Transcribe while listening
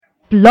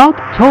Blog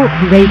Talk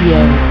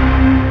Radio.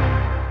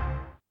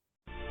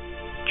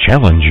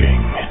 Challenging,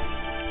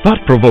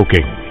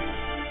 thought-provoking,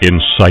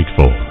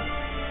 insightful.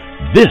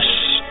 This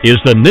is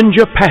the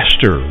Ninja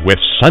Pastor with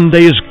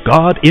Sunday's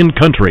God in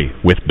Country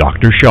with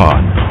Dr.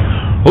 Shawn,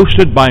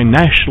 hosted by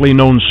nationally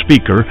known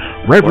speaker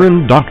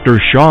Reverend Dr.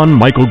 Shawn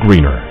Michael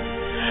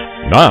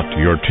Greener. Not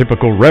your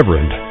typical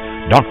reverend.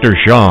 Dr.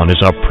 Shawn is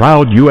a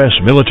proud U.S.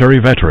 military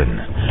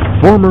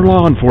veteran, former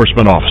law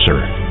enforcement officer,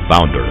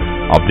 founder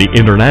of the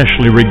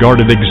internationally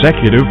regarded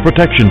Executive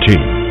Protection Team.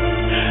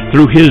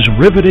 Through his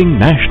riveting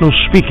national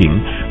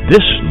speaking,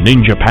 this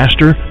Ninja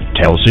Pastor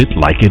tells it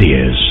like it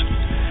is.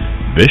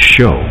 This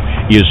show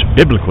is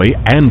biblically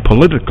and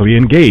politically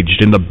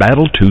engaged in the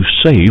battle to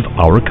save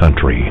our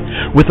country,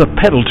 with a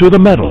pedal to the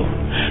metal,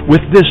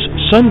 with this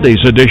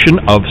Sunday's edition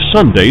of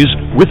Sundays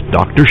with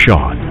Dr.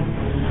 Shawn.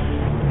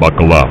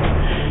 Buckle up.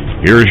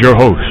 Here's your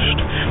host,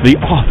 the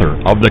author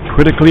of the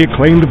critically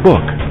acclaimed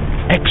book,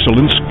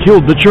 Excellence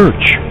Killed the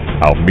Church,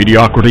 How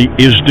Mediocrity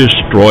is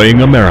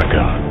Destroying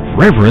America,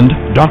 Reverend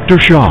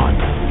Dr. Shawn,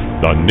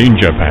 the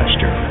Ninja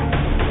Pastor,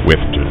 with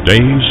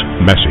today's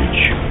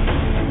message.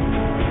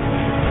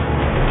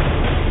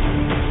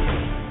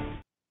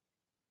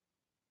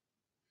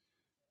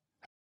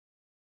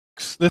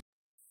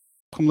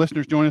 Welcome,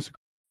 listeners. Join us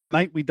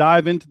tonight. We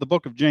dive into the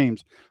book of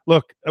James.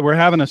 Look, we're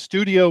having a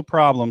studio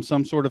problem,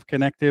 some sort of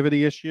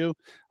connectivity issue.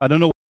 I don't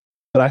know,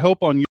 but I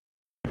hope on you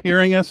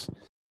hearing us,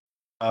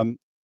 tell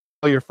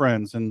your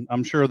friends, and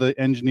I'm sure the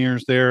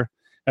engineers there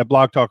at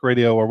Blog Talk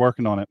Radio are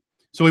working on it.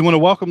 So we want to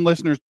welcome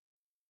listeners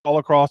all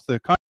across the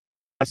country.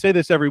 I say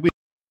this every week,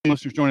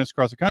 listeners join us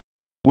across the country,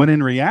 when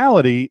in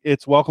reality,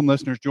 it's welcome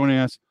listeners joining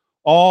us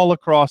all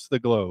across the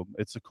globe.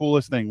 It's the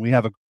coolest thing. We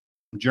have a group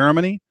from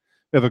Germany,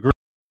 we have a group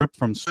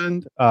from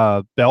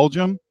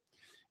Belgium,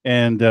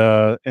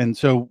 and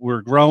so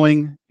we're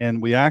growing,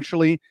 and we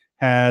actually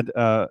had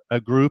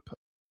a group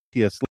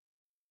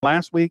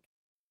last week,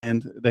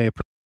 and they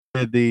appreciated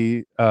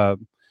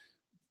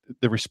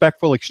the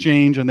respectful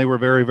exchange, and they were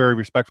very, very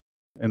respectful,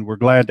 and we're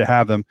glad to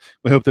have them.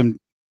 We hope them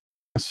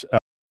us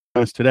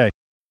today.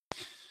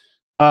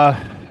 I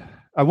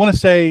want to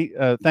say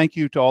thank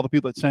you to all the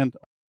people that sent,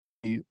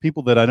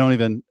 people that I don't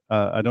even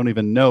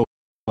know,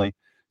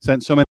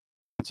 sent so many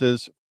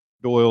messages.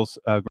 Doyle's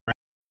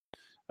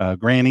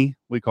granny,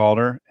 we called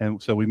her,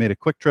 and so we made a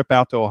quick trip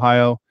out to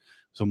Ohio.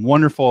 Some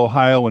wonderful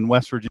Ohio and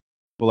West Virginia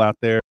people out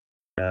there.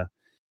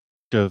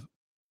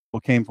 People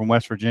came from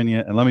West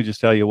Virginia, and let me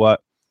just tell you what,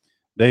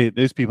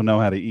 these people know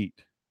how to eat.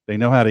 They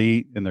know how to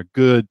eat, and they're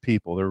good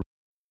people. They're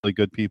really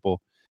good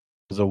people.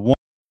 It was a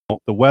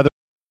wonderful, the weather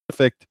was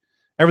perfect.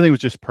 Everything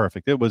was just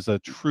perfect. It was a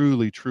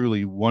truly,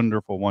 truly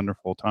wonderful,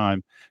 wonderful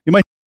time. You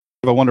might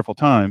have a wonderful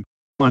time.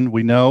 One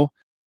we know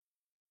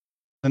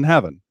in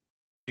heaven.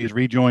 She's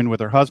rejoined with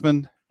her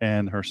husband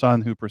and her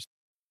son, who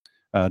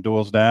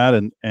Doyle's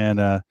dad,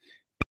 and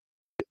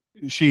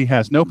she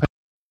has no pain,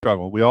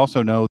 struggle. We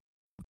also know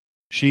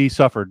she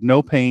suffered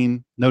no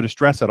pain, no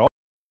distress at all.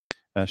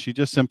 She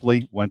just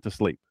simply went to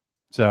sleep.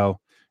 So,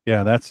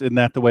 yeah, isn't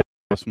that the way I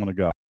just want to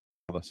go? All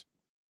of us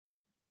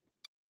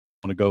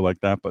want to go like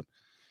that, but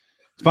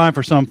it's fine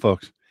for some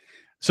folks.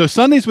 So,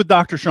 Sundays with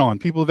Dr. Shawn.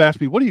 People have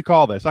asked me, what do you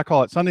call this? I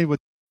call it Sunday with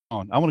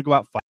Shawn. I want to go out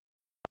and fight.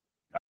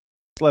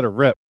 Just let her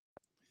rip.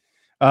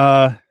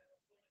 Yeah,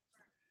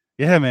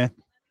 man.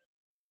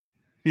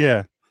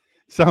 Yeah.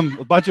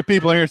 A bunch of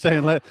people here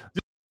saying, let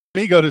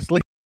me go to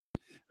sleep.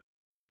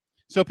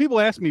 So people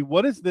ask me,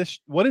 what is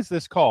this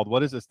called?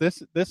 What is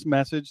this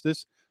message,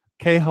 this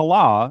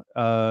Kehala,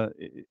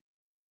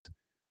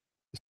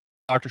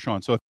 Dr.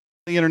 Shawn. So if you're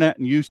on the internet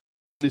and use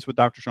this with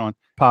Dr. Shawn,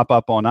 pop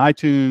up on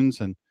iTunes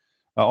and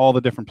all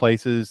the different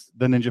places,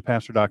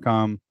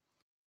 theninjapastor.com,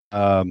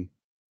 all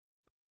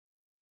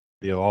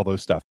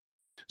those stuff.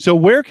 So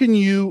where can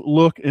you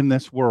look in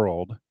this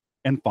world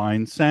and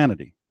find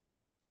sanity?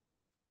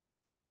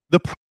 The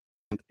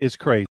president is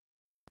crazy.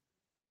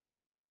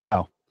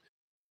 Wow.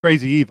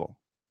 Crazy evil.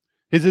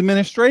 His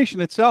administration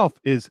itself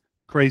is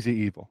crazy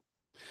evil.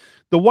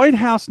 The White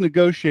House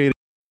negotiated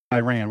with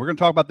Iran. We're going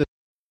to talk about this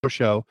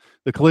show,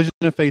 the collision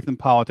of faith and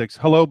politics.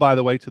 Hello, by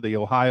the way, to the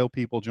Ohio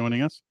people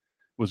joining us.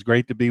 It was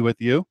great to be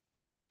with you.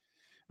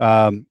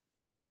 White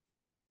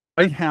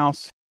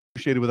House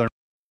negotiated with Iran.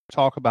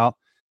 Talk about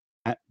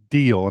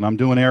deal, and I'm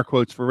doing air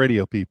quotes for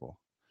radio people.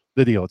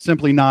 The deal. It's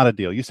simply not a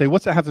deal. You say,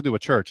 what's that have to do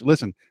with church?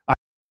 Listen,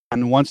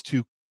 Iran wants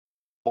to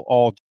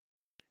all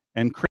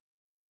and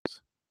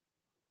Christians.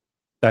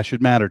 That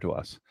should matter to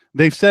us.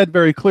 They've said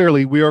very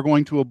clearly, we're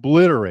going to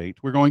obliterate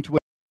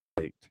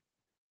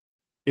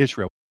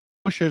Israel,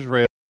 push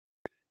Israel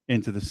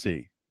into the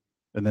sea,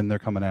 and then they're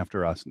coming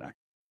after us next.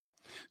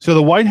 So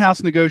the White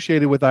House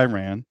negotiated with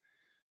Iran,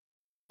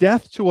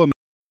 death to a man,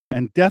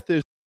 and death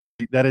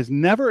that is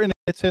never in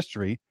its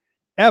history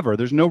ever.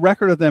 There's no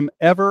record of them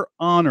ever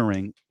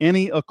honoring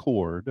any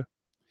accord,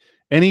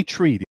 any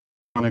treaty,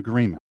 an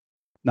agreement.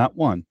 Not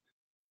one.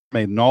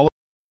 Made in all.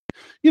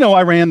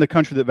 Iran, the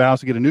country that vows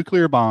to get a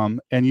nuclear bomb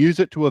and use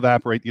it to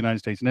evaporate the United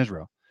States and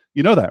Israel.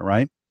 You know that,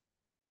 right?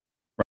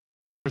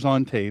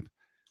 On tape.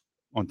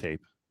 on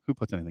tape. Who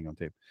puts anything on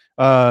tape?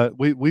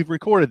 We've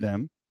recorded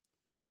them.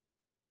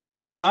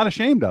 Not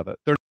ashamed of it.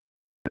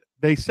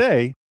 They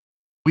say,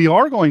 we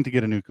are going to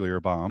get a nuclear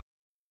bomb.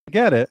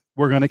 Get it,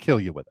 we're going to kill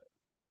you with it.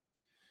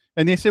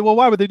 And they say, well,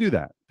 why would they do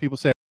that? People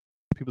say,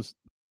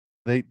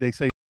 they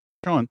say,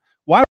 Shawn,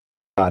 why would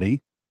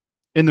anybody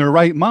in their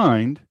right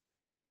mind?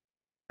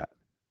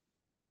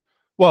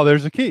 Well,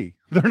 there's a key.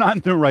 They're not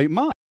in their right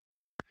mind.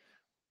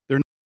 They're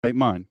not in their right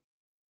mind.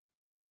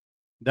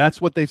 That's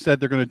what they said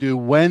they're going to do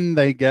when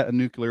they get a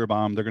nuclear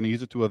bomb. They're going to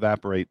use it to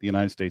evaporate the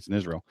United States and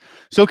Israel.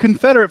 So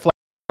Confederate flags,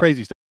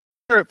 crazy stuff.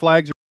 Confederate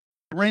flags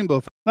are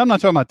rainbow. I'm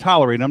not talking about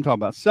tolerating. I'm talking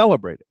about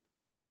celebrating.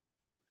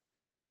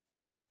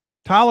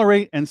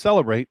 Tolerate and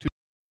celebrate two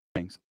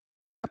things.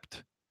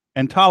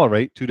 And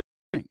tolerate two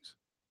different things.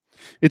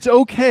 It's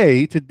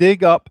okay to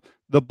dig up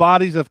the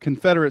bodies of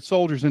Confederate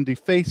soldiers and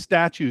deface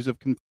statues of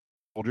Confederate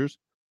soldiers,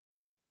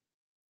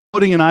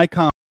 putting an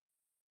icon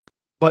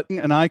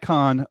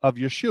of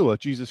Yeshua,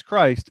 Jesus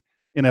Christ,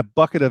 in a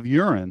bucket of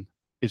urine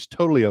is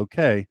totally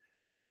okay.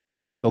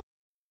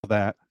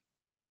 That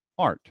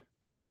art.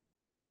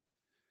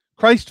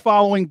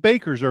 Christ-following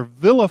bakers are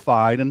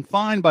vilified and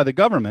fined by the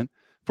government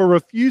for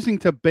refusing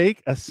to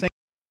bake a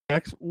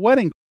same-sex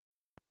wedding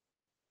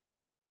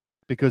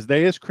because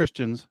they, as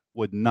Christians,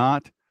 would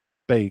not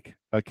bake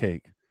a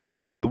cake.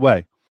 The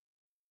way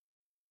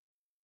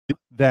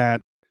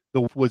that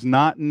was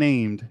not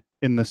named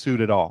in the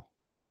suit at all.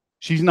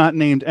 She's not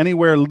named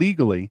anywhere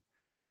legally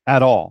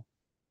at all.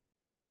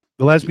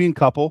 The lesbian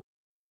couple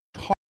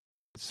target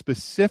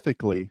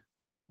specifically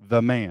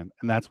the man,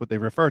 and that's what they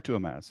refer to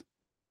him as,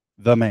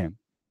 the man.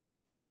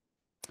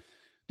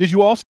 Did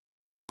you also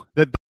know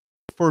that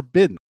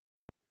forbidden?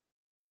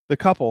 The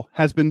couple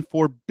has been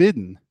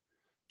forbidden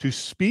to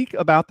speak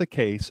about the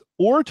case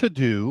or to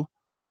do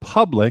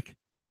public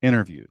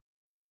interviews.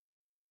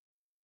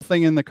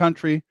 Thing in the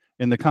country,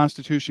 in the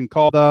Constitution,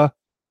 called the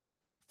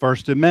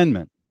First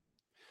Amendment.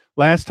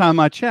 Last time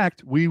I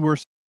checked, we were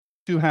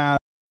to have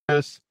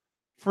this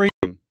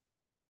freedom.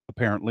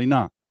 Apparently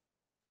not.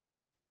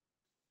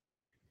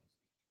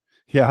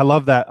 Yeah, I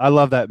love that. I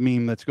love that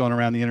meme that's going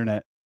around the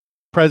internet.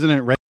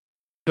 President Reagan,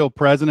 still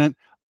president.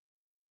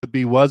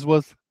 Be was.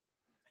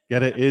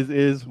 Get it?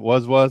 Is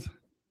was.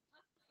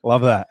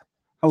 Love that.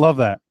 I love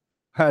that.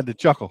 I had to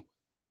chuckle.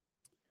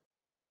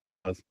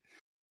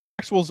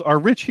 Homosexuals are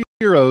rich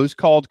heroes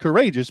called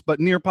courageous, but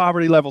near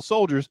poverty level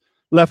soldiers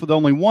left with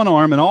only one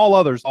arm and all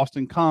others lost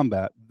in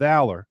combat.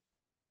 Valor,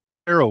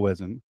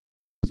 heroism,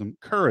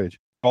 courage,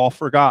 all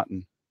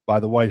forgotten by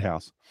the White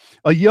House.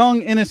 A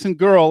young innocent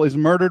girl is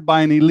murdered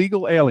by an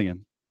illegal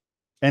alien.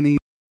 An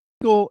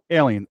illegal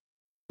alien,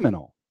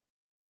 criminal.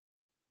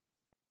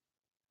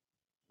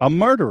 A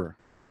murderer,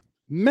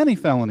 many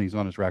felonies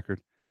on his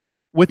record.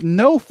 With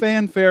no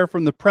fanfare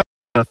from the president,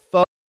 a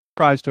thug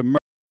tries to murder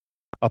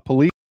a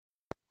police,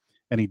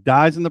 and he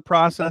dies in the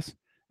process,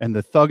 and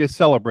the thug is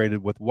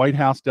celebrated with White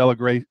House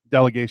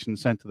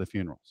delegations sent to the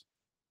funerals.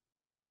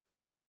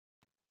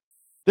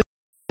 This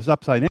is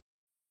upside down.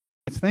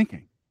 It's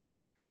thinking.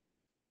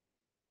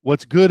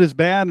 What's good is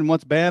bad, and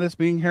what's bad is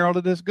being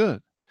heralded as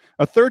good.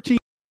 A 13.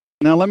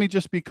 Now, let me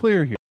just be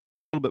clear here.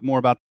 A little bit more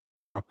about.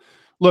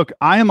 Look,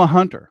 I am a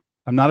hunter.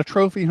 I'm not a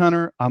trophy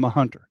hunter. I'm a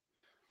hunter.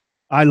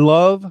 I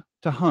love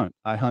to hunt.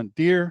 I hunt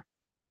deer.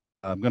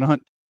 I'm going to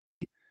hunt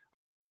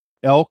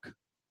elk,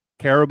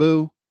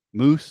 caribou,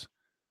 moose.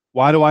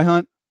 Why do I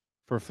hunt?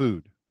 For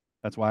food.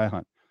 That's why I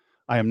hunt.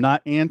 I am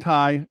not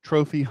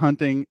anti-trophy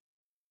hunting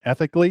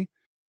ethically.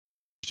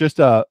 It's just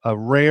a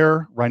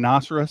rare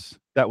rhinoceros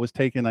that was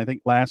taken, I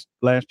think, last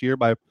year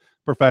by a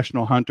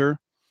professional hunter.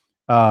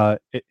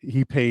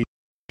 He paid,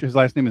 his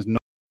last name is No.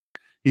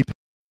 He paid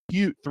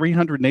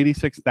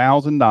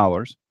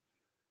 $386,000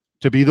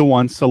 to be the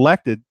one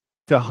selected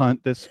to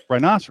hunt this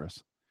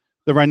rhinoceros.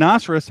 The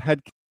rhinoceros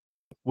had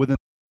within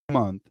a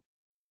month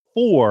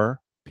 4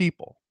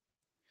 people.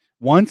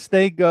 Once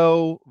they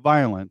go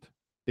violent,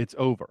 it's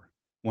over.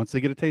 Once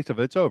they get a taste of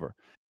it, it's over.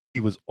 He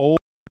was old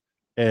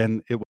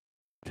and it would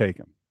take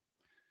him.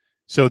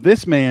 So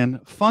this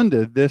man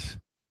funded this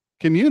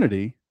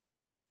community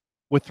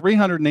with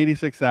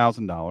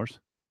 $386,000.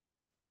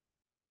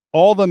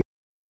 All the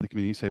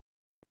community say,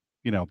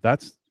 you know,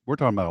 we're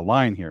talking about a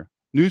line here.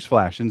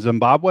 Newsflash, in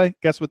Zimbabwe,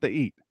 guess what they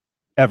eat?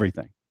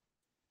 Everything.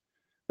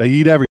 They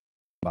eat everything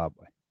in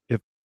Zimbabwe.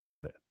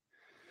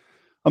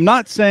 I'm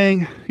not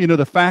saying, you know,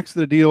 the facts of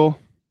the deal,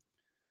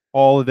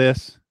 all of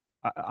this.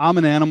 I'm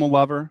an animal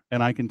lover,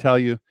 and I can tell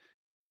you,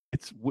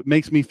 it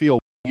makes me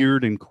feel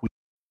weird and queer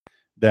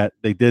that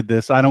they did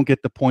this. I don't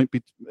get the point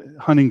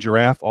hunting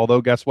giraffe, although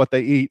guess what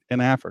they eat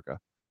in Africa?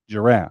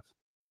 Giraffe.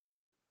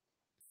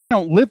 They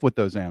don't live with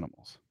those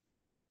animals.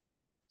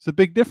 It's a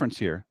big difference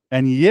here.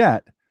 And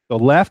yet, the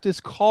left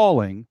is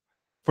calling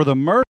for the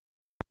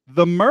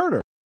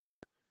murder.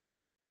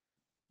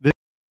 This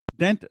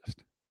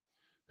dentist,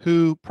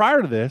 who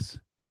prior to this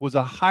was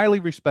a highly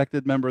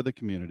respected member of the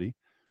community,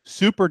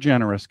 super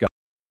generous guy.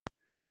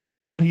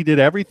 He did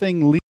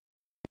everything legal,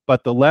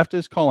 but the left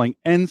is calling,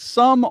 and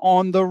some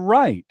on the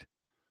right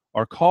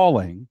are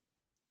calling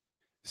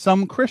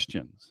some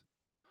Christians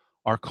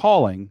are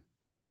calling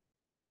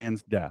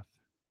man's death.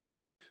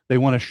 They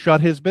want to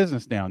shut his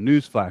business down.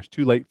 Newsflash,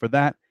 too late for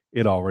that.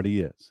 It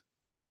already is.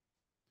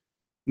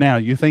 Now,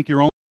 you think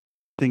you're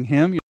only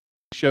him? You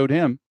showed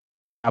him.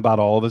 How about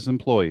all of his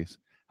employees?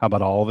 How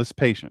about all of his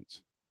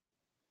patients?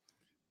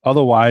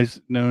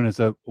 Otherwise known as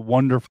a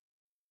wonderful,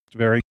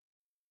 very.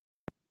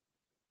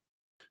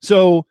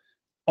 So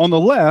on the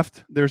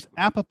left, there's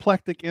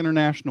apoplectic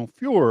international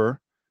furor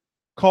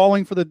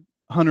calling for the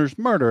Hunter's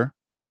murder.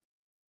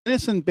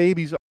 Innocent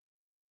babies are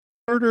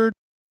murdered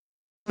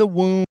in the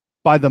womb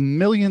by the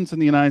millions in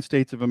the United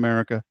States of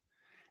America,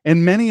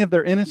 and many of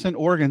their innocent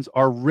organs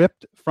are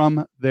ripped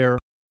from their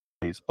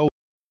bodies. Oh,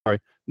 sorry,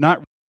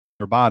 not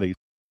their bodies,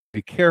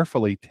 be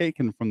carefully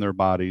taken from their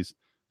bodies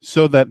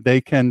so that they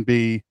can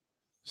be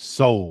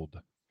sold,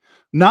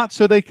 not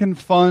so they can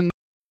fund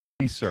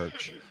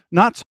research,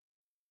 not so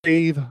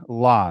save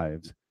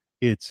lives.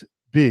 It's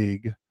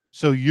big.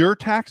 So your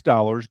tax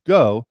dollars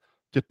go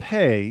to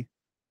pay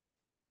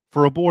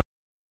for abortion.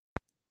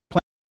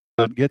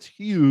 Planned gets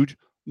huge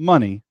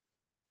money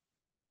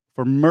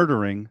for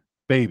murdering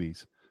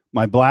babies.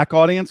 My black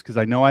audience, because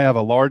I know I have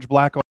a large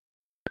black audience,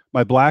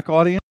 my black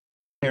audience,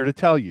 I'm here to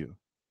tell you,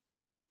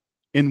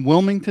 in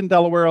Wilmington,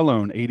 Delaware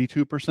alone,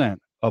 82%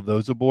 of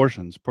those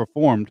abortions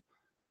performed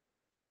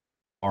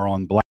are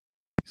on black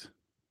babies.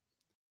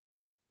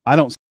 I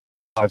don't say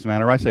lives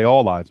matter. I say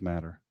all lives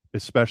matter,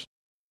 especially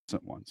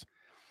innocent ones.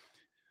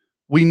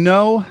 We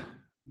know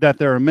that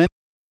there are many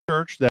in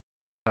church that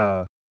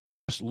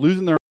just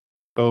losing their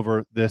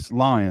over this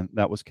lion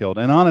that was killed.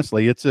 And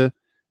honestly, it's a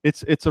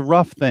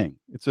rough thing.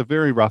 It's a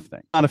very rough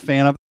thing. I'm not a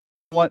fan of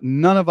what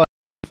none of us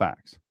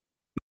facts.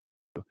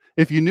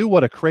 If you knew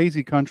what a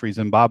crazy country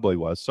Zimbabwe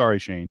was, sorry,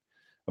 Shane.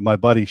 My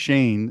buddy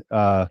Shane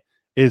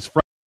is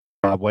from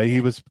Zimbabwe.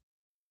 He was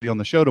on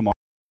the show tomorrow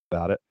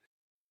about it.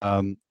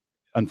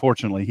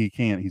 Unfortunately, he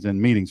can't. He's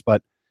in meetings,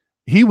 but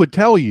he would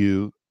tell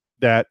you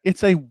that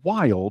it's a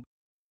wild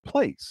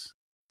place.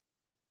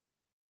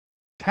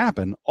 It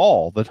happens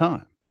all the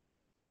time.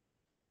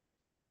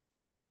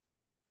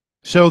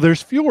 So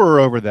there's furor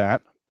over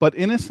that, but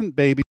innocent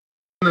babies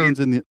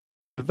in the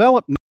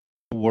developed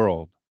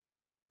world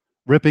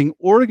ripping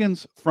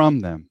organs from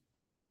them,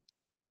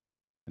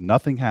 and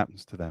nothing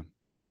happens to them.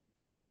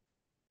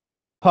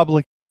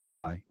 Public,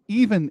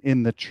 even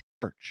in the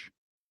church,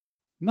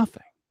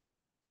 nothing.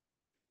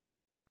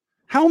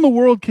 How in the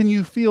world can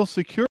you feel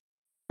secure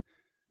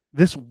in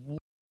this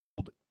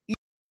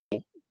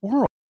evil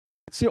world?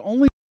 It's the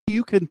only way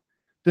you can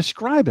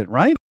describe it,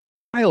 right?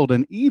 Wild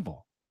and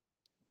evil.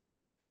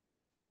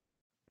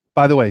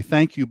 By the way,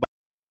 thank you,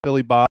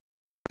 Billy Bob,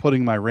 for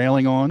putting my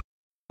railing on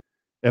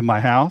in my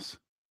house.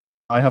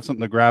 I have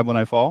something to grab when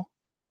I fall.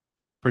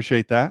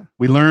 Appreciate that.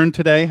 We learned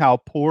today how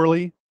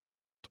poorly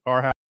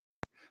our house.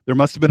 There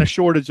must have been a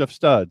shortage of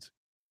studs.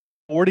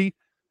 40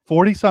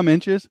 some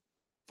inches,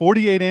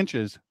 48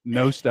 inches,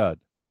 no stud.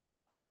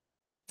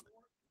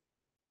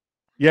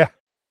 Yeah,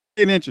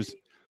 8 inches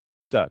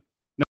stud.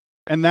 No,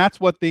 and that's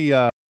what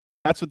the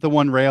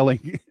one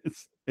railing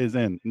is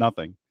in.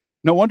 Nothing.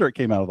 No wonder it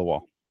came out of the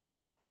wall.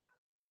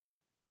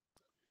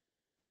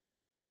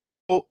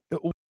 What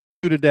we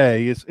do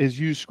today is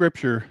use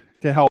scripture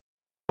to help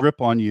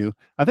grip on you.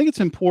 I think it's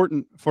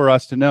important for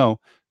us to know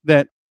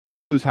that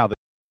how the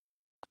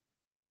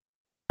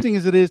thing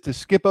as it is to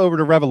skip over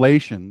to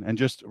Revelation and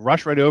just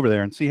rush right over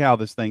there and see how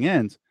this thing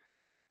ends.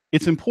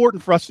 It's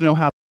important for us to know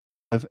how to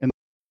live. And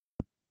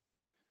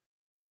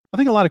I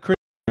think a lot of Christians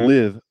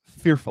live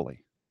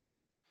fearfully.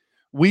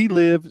 We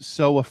live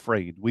so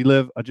afraid. We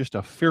live just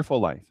a fearful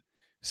life.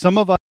 Some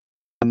of us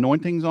have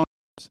anointings on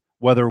us,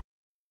 whether we're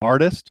an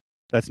artist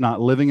that's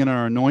not living in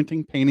our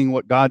anointing, painting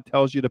what God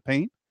tells you to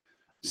paint.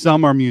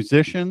 Some are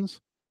musicians,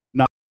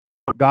 not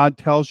what God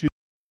tells you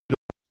to do.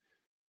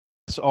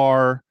 Some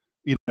are,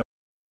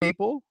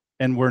 people,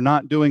 and we're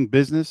not doing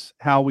business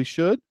how we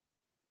should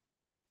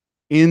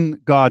in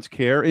God's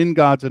care, in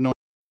God's anointing.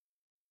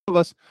 Some of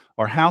us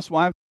are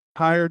housewives,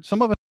 hired.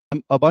 Some of us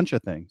a bunch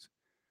of things,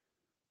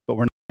 but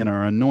we're not in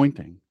our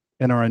anointing.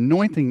 And our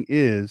anointing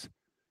is,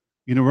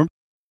 remember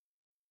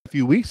a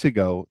few weeks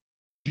ago,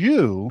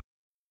 your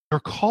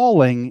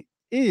calling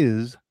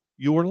is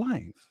your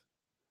life.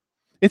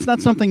 It's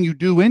not something you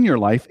do in your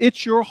life.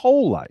 It's your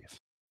whole life.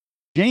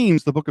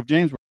 James, the book of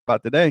James we're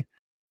about today,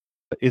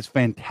 is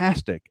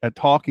fantastic at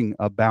talking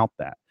about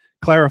that,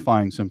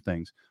 clarifying some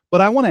things.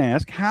 But I want to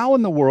ask, how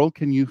in the world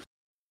can you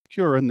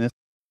secure in this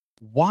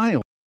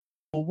wild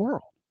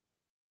world?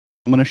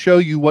 I'm going to show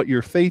you what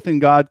your faith in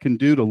God can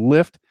do to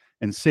lift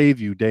and save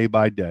you day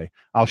by day.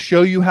 I'll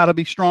show you how to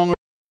be strong,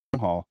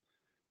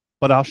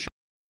 but I'll show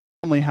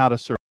you not only how to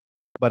survive,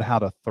 but how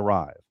to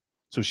thrive.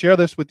 So share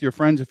this with your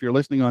friends if you're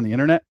listening on the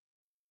internet,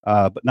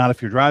 but not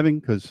if you're driving,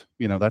 because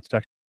that's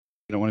you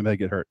don't want anybody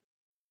to get hurt.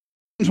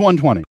 James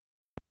 1:20.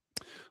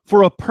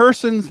 For a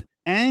person's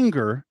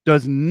anger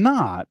does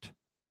not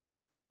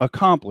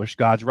accomplish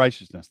God's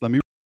righteousness. Let me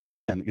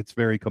read again. It's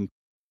very complex.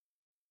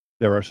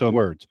 There are some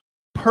words.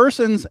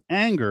 Person's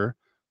anger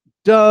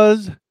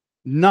does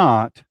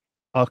not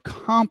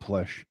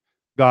accomplish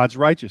God's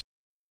righteousness.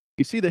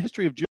 You see, the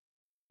history of Jewish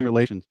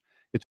relations,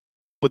 it's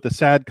with the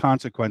sad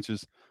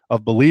consequences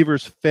of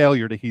believers'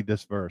 failure to heed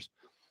this verse.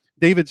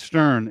 David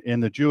Stern in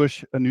the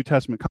Jewish New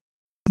Testament,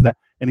 that,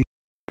 and he's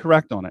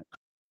correct on it.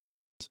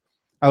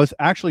 I was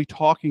actually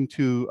talking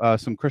to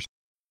some Christians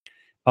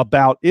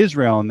about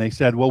Israel, and they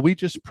said, well, we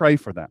just pray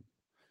for them.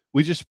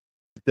 We just pray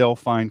that they'll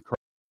find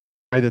Christ,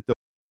 pray that they'll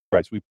find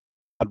Christ. We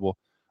God will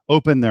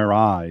open their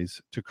eyes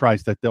to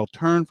Christ, that they'll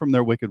turn from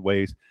their wicked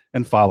ways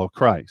and follow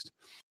Christ.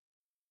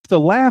 To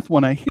laugh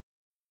when I hear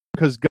it,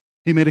 because God,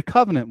 he made a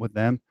covenant with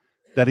them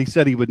that he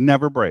said he would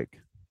never break.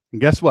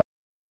 And guess what?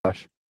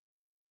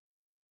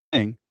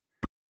 He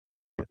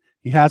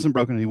hasn't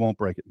broken it, he won't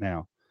break it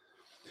now.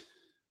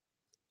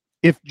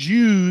 If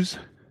Jews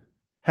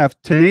have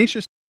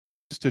tenacious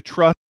to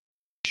trust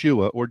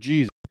Yeshua or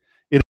Jesus,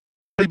 it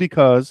is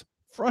because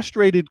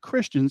frustrated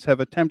Christians have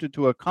attempted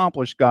to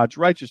accomplish God's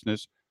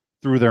righteousness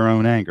through their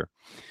own anger.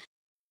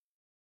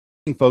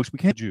 Folks, we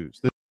can't Jews.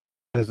 This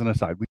is an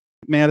aside. We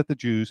get mad at the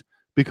Jews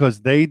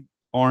because they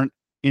aren't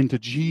into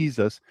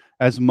Jesus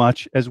as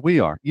much as we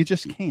are. You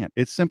just can't.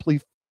 It's simply,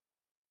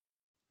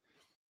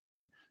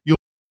 you'll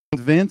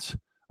convince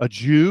a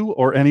Jew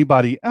or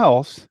anybody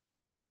else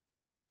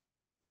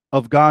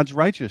of God's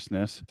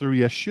righteousness through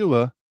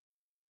Yeshua,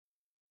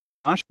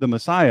 the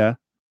Messiah,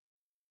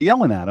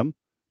 yelling at him,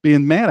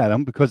 being mad at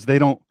him because they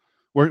don't,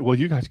 well,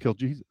 you guys killed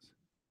Jesus.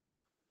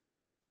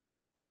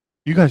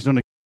 You guys don't.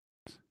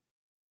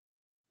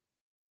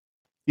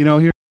 You know,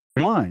 here's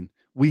the line.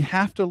 We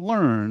have to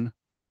learn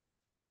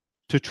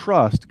to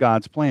trust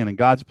God's plan. And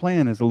God's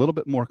plan is a little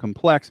bit more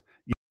complex,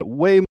 yet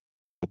way more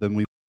than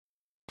we.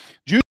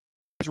 Jews'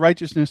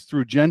 righteousness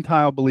through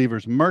Gentile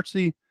believers'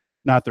 mercy,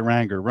 not their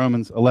anger.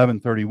 Romans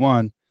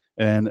 11:31,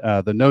 and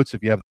the notes,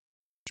 if you have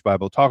the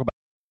Bible, talk about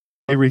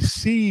they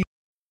receive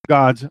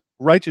God's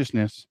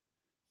righteousness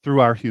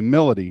through our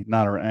humility,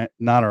 not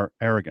our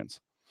arrogance.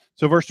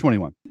 So verse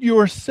 21,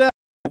 yourselves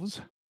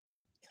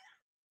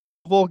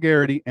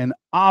vulgarity and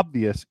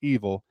obvious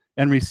evil,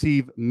 and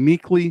receive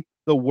meekly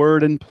the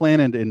word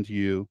implanted into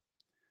you.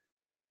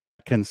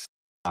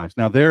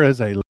 Now there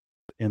is a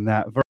in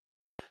that verse.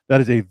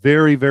 That is a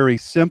very, very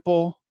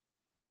simple,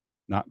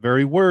 not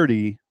very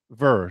wordy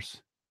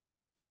verse,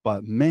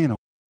 but man, oh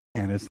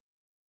man, it's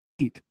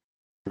neat.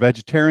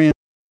 Vegetarian?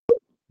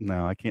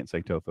 No, I can't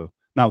say tofu.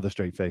 Not with a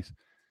straight face.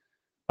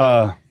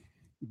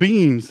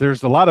 Beans.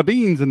 There's a lot of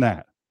beans in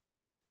that.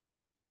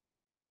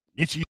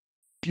 Get you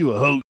a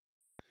hoagie.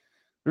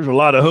 There's a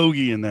lot of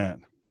hoagie in that.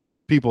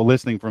 People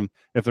listening from,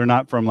 if they're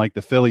not from like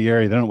the Philly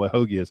area, they don't know what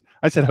hoagie is.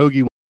 I said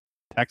hoagie,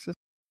 Texas.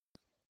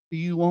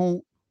 You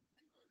won't.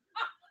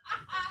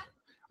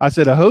 I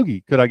said a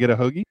hoagie. Could I get a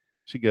hoagie?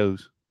 She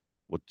goes,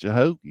 what's a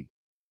hoagie?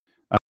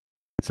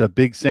 It's a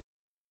big sandwich.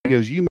 She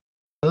goes, you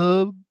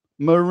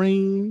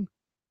submarine?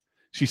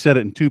 She said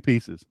it in two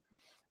pieces.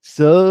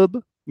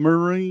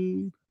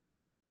 Submarine.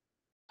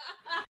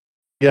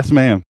 Yes,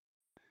 ma'am.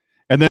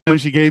 And then when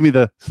she gave me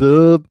the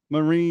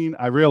submarine,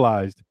 I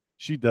realized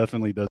she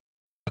definitely does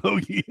know who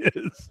he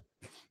is.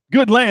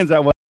 Good lands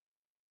that one.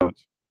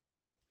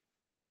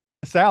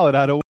 Salad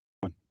out of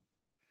one.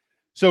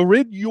 So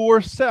rid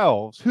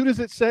yourselves. Who does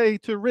it say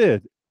to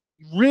rid?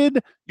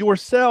 Rid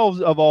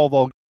yourselves of all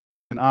vulgar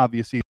and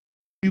obvious evil.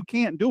 You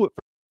can't do it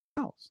for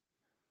someone else.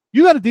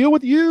 You got to deal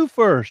with you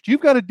first.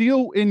 You've got to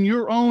deal in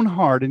your own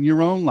heart, in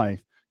your own life.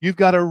 You've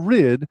got to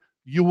rid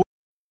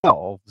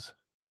yourselves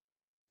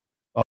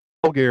of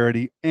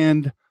vulgarity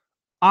and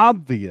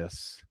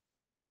obvious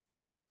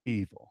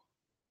evil.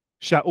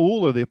 Shaul,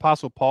 or the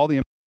Apostle Paul,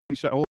 the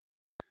Shaul,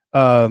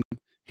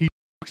 he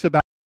talks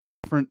about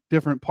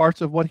different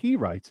parts of what he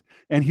writes.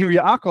 And here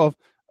Yaakov,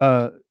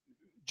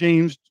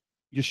 James,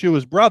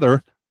 Yeshua's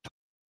brother, talks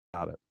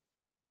about it.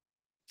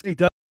 He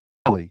does.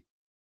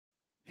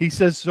 He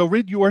says, so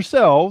rid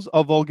yourselves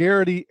of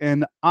vulgarity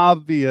and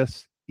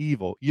obvious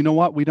evil. You know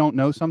what we don't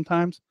know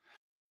sometimes?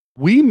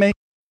 We make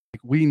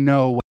we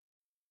know,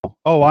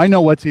 oh, I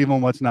know what's evil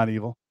and what's not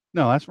evil.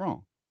 No, that's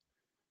wrong.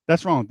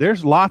 That's wrong.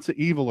 There's lots of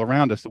evil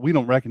around us that we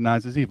don't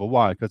recognize as evil.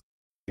 Why? Because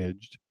it's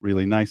edged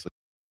really nicely.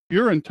 If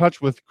you're in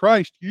touch with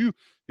Christ,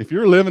 if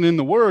you're living in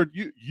the Word,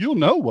 you'll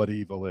know what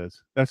evil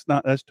is. That's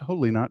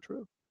totally not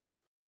true.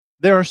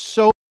 There are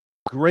so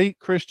great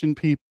Christian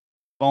people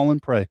fall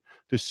and prey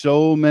to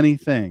so many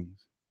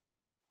things.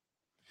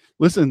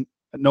 Listen,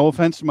 no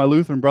offense to my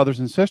Lutheran brothers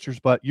and sisters,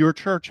 but your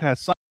church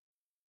has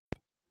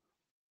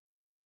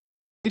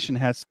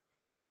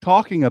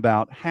talking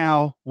about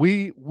how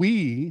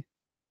we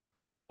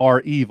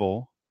are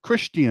evil.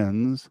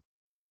 Christians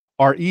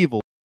are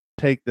evil.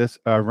 Take this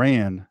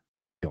Iran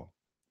deal.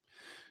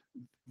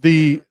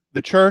 The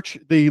church,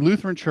 the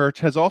Lutheran Church,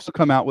 has also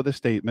come out with a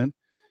statement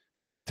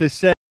to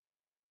say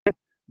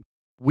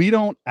we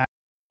don't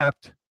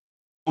accept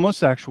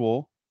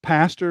homosexual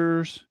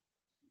pastors,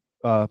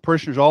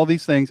 parishioners, all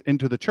these things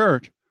into the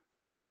church,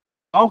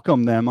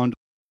 welcome them under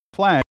the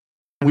flag.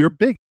 We're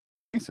big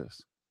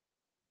racist.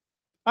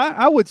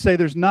 I would say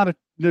there's not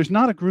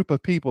a group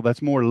of people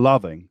that's more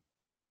loving,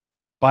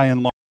 by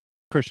and large,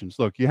 Christians.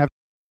 Look, you have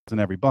in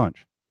every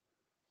bunch.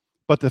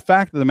 But the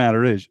fact of the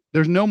matter is,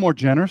 there's no more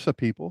generous of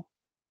people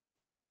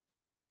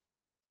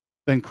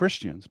than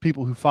Christians,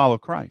 people who follow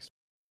Christ.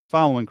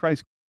 Following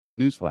Christ,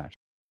 newsflash,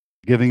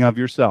 giving of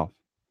yourself.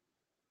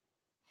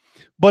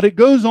 But it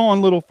goes on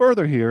a little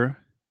further here,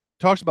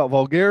 talks about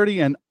vulgarity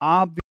and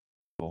obvious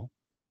evil.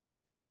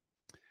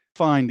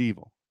 Find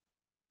evil.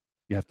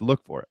 You have to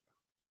look for it.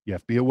 You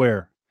have to be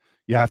aware.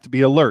 You have to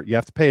be alert. You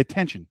have to pay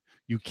attention.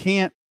 You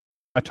can't.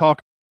 I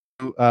talk.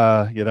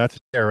 Yeah, that's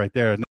there right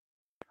there.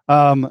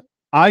 I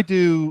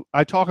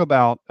talk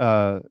about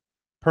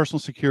personal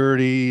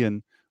security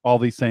and all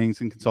these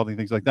things and consulting,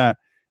 things like that.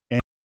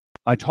 And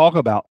I talk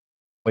about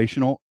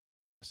situational.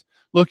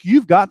 Look,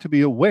 you've got to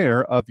be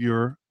aware of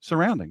your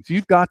surroundings.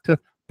 You've got to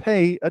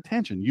pay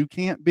attention. You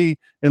can't be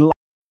in.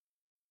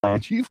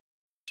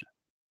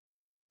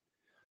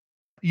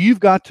 You've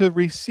got to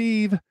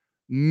receive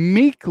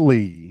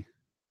meekly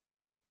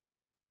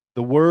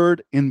the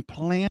word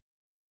implanted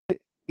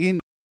in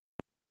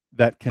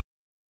that can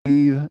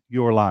save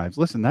your lives.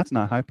 Listen, that's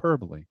not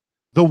hyperbole.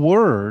 The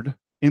word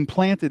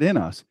implanted in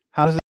us,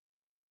 how does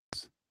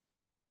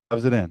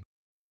it end?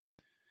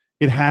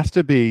 It has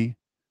to be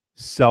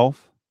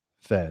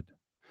self-fed.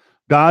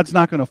 God's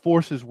not going to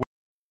force his word.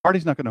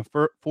 He's not going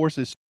to force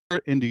his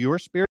spirit into your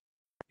spirit.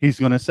 He's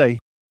going to say,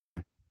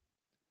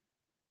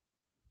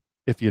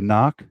 if you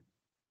knock,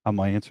 I'm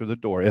going to answer the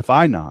door. If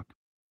I knock,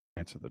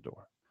 answer the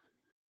door.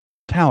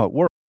 That's how it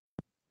works.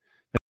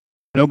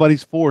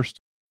 Nobody's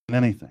forced in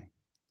anything.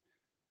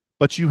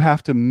 But you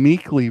have to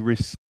meekly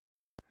receive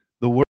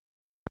the word.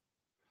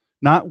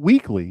 Not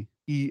weakly,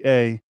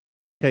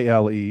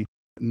 E-A-K-L-E,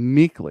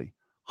 meekly,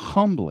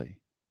 humbly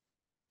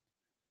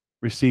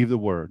receive the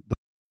word. The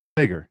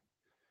bigger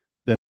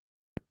than.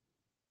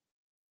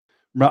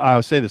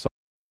 I'll say this all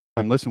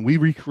the time. Listen, we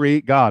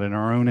recreate God in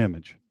our own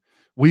image.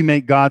 We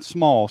make God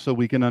small so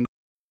we can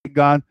make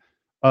God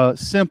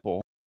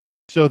simple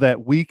so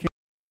that we can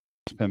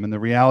worship him. And the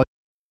reality,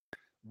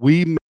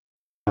 we make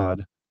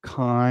God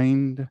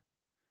kind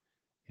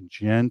and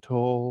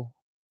gentle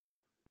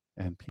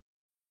and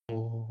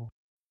peaceful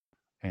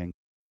and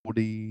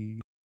goody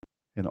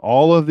and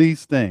all of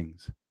these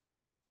things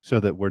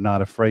so that we're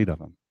not afraid of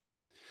him.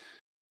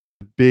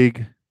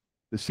 The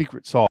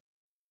secret sauce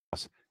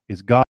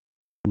is God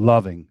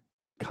loving,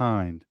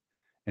 kind,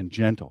 and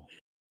gentle,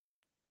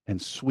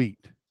 and sweet,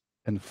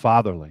 and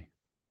fatherly,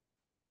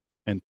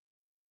 and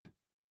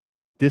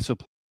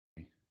disciplined,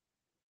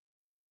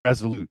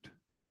 resolute,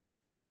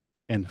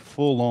 and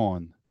full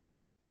on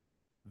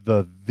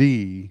the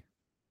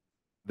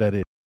that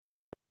is.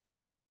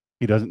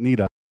 He doesn't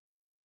need us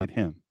to need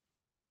him.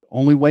 The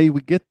only way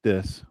we get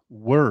this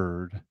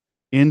word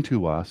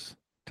into us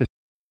to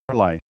our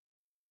life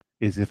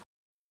is if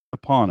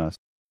upon us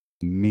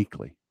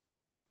meekly.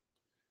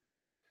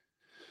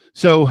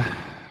 So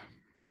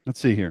let's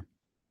see here.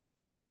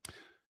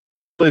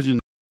 Religion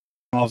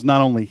involves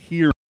not only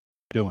hearing,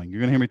 doing. You're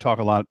going to hear me talk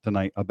a lot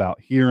tonight about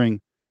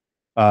hearing,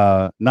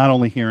 not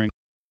only hearing,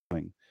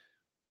 doing.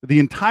 The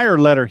entire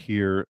letter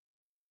here,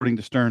 according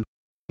to Stern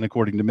and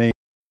according to me, I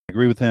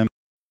agree with him,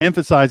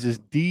 emphasizes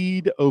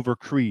deed over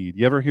creed.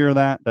 You ever hear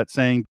that? That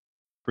saying,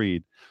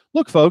 creed.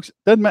 Look, folks,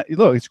 doesn't matter.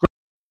 Look, it's great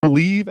to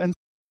believe, and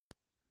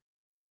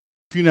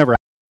if you never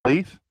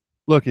believe,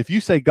 look, if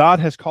you say God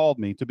has called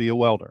me to be a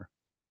welder,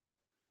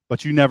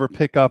 but you never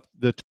pick up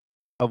the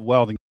of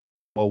welding,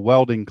 a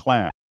welding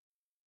class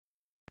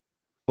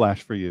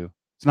for you,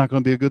 it's not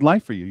going to be a good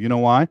life for you. You know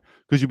why?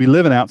 Because you'll be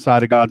living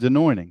outside of God's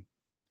anointing.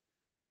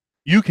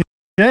 You can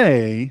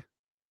say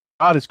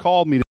God has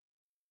called me to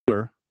be a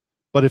welder,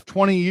 but if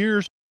 20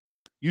 years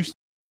you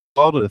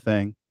welded a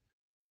thing,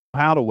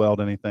 how to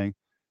weld anything,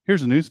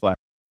 here's a newsflash: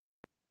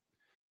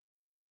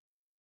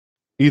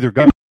 either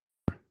God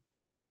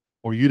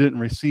or you didn't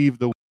receive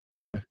the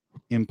word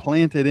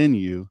implanted in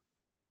you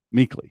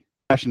meekly.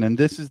 And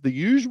this is the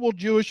usual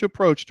Jewish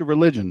approach to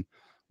religion,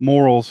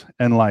 morals,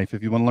 and life.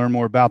 If you want to learn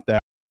more about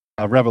that,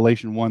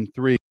 Revelation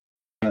 1:3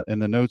 in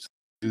the notes,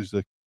 use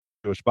the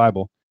Jewish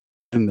Bible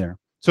in there.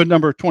 So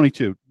number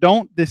 22,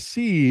 don't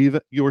deceive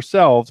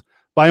yourselves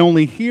by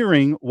only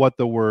hearing what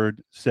the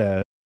word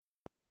says,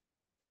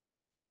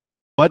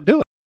 but do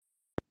it.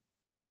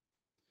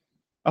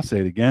 I'll say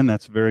it again.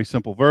 That's a very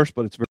simple verse,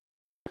 but it's very,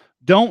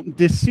 don't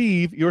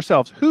deceive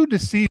yourselves. Who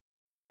deceives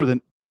more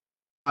than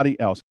anybody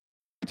else?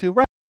 To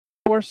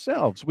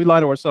ourselves. We lie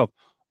to ourselves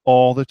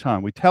all the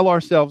time. We tell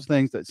ourselves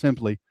things that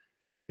simply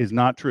is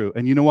not true.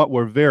 And you know what?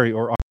 We're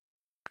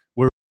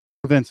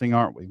convincing,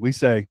 aren't we? We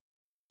say,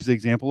 this is the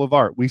example of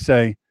art. We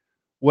say,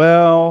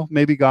 well,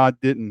 maybe God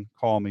didn't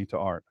call me to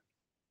art.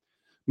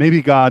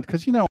 Maybe God,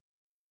 because it's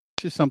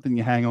just something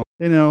you hang on.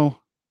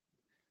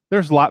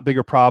 There's a lot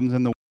bigger problems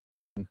in the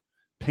world.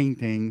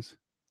 Paintings.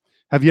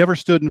 Have you ever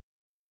stood in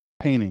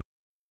a painting?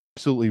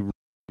 Absolutely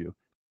you.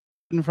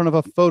 In front of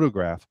a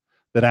photograph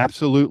that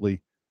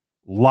absolutely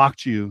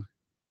locked you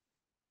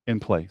in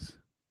place.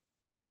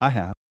 I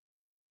have.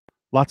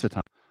 Lots of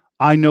times.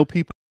 I know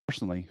people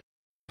personally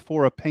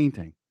for a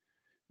painting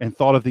and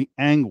thought of the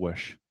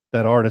anguish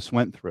that artist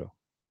went through.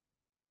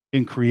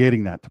 in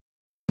creating that, to put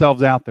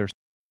themselves out there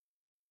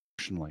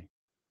emotionally,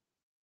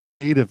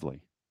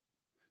 creatively,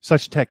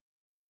 such tech,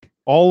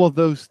 all of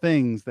those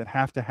things that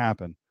have to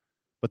happen.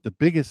 But the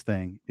biggest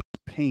thing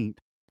is paint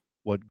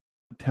what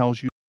God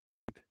tells you.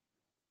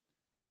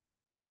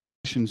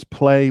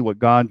 Play what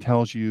God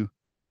tells you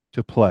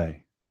to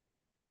play.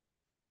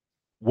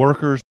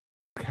 Workers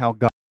work how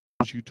God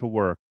tells you to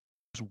work.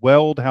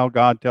 Weld how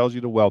God tells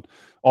you to weld.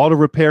 Auto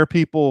repair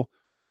people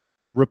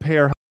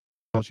repair how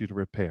God tells you to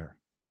repair.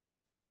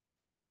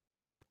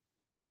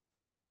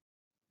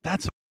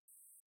 That's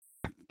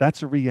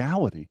a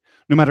reality.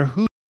 No matter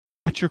who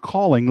at your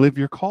calling, live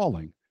your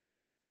calling.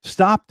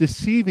 Stop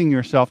deceiving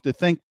yourself to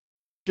think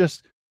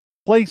just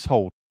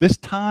placeholder. This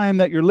time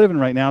that you're living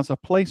right now is a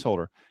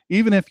placeholder.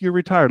 Even if you're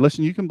retired,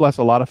 listen, you can bless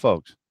a lot of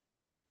folks.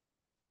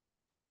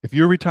 If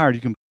you're retired,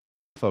 you can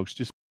bless folks.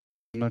 Just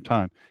no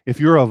time. If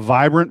you're a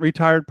vibrant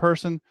retired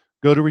person,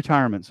 go to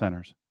retirement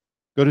centers.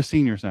 Go to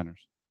senior centers.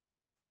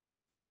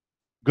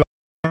 Go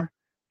there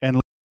and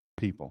let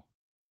people.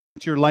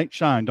 Let your light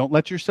shine. Don't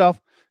let yourself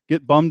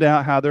get bummed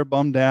out how they're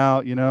bummed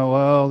out. You know,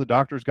 oh, the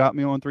doctor's got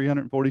me on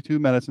 342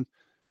 medicines.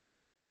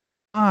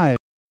 Live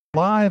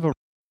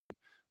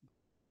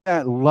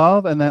that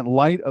love and that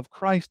light of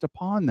Christ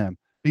upon them.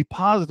 Be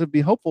positive,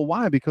 be hopeful.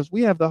 Why? Because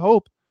we have the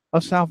hope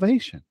of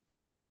salvation.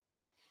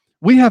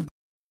 We have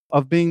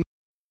of being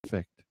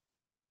perfect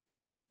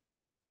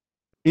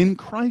in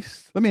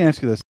Christ. Let me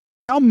ask you this.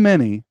 How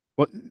many,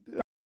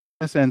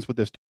 this ends with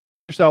this,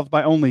 yourselves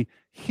by only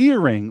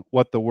hearing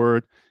what the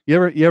word,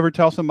 you ever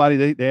tell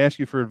somebody, they ask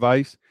you for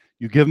advice,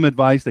 you give them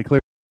advice, they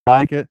clearly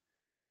like it,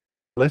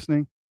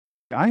 listening,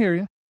 I hear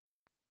you.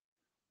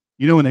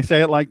 You know when they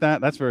say it like that,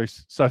 that's very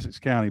Sussex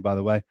County, by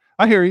the way.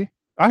 I hear you.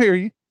 I hear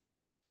you.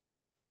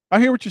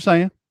 I hear what you're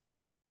saying.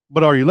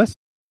 But are you listening?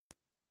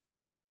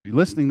 Are you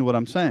listening to what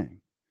I'm saying?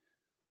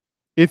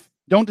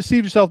 Don't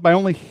deceive yourself by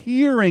only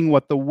hearing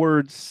what the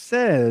word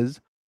says,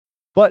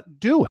 but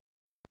do it.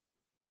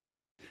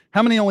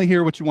 How many only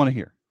hear what you want to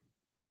hear?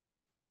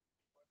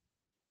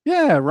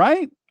 Yeah,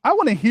 right? I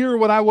want to hear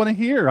what I want to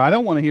hear. I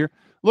don't want to hear,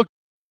 look,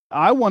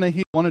 I want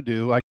to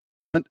do.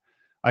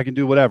 I can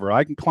do whatever.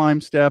 I can climb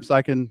steps.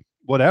 I can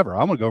whatever.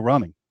 I want to go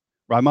running,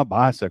 ride my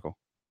bicycle.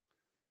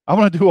 I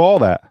want to do all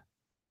that.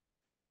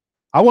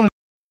 I want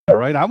to,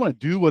 right? I want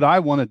to do what I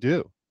want to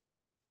do.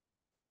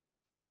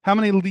 How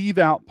many leave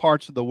out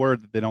parts of the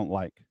word that they don't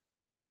like?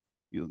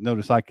 You'll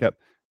notice a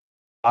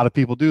lot of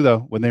people do though.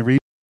 When they read,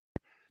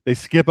 they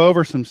skip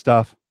over some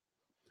stuff.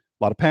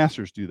 A lot of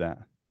pastors do that.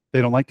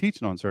 They don't like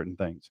teaching on certain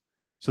things.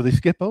 So they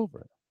skip over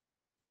it.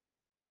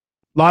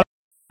 A lot of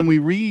when we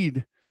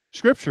read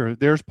Scripture,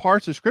 there's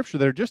parts of Scripture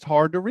that are just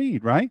hard to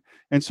read, right?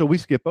 And so we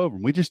skip over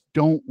them. We just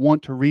don't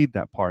want to read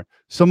that part.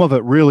 Some of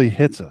it really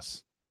hits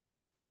us.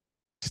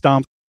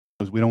 Stomps,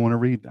 we don't want to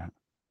read that.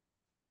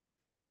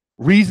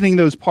 Reasoning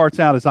those parts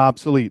out is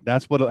obsolete.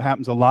 That's what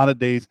happens a lot of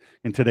days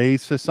in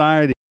today's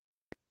society.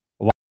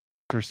 A lot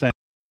of are saying,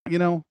 you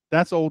know,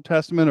 that's Old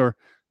Testament, or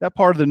that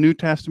part of the New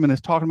Testament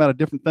is talking about a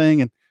different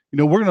thing. And, you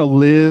know, we're going to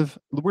live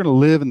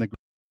in the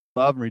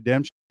love and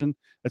redemption.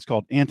 It's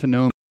called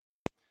antinomianism.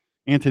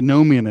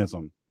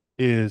 Antinomianism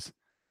is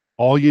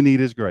all you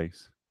need is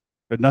grace.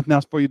 There's nothing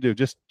else for you to do.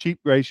 Just cheap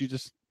grace. You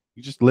just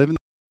live in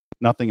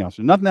nothing else.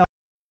 There's nothing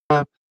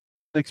else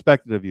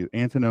expected of you.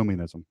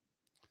 Antinomianism.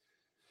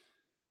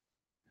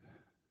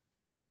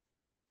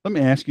 Let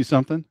me ask you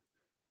something.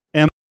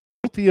 Am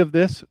I guilty of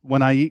this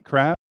when I eat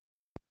crab?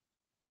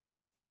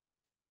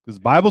 Because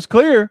the Bible's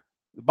clear.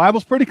 The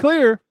Bible's pretty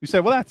clear. You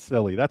say, well, that's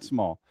silly. That's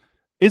small.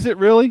 Is it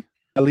really?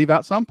 I leave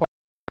out some part.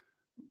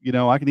 You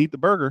know, I can eat the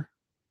burger.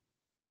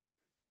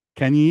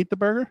 Can you eat the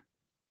burger?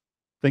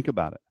 Think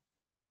about it.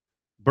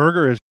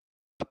 Burger is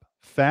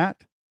fat,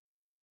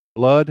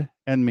 blood,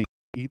 and meat.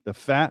 Eat the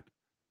fat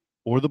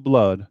or the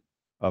blood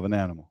of an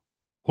animal.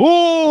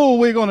 Oh,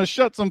 we're going to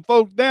shut some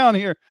folks down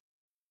here.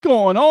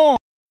 Going on?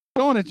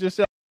 It's just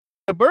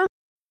a burger.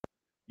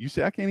 You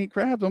say I can't eat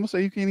crabs. I'm gonna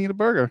say you can't eat a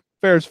burger.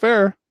 Fair is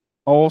fair.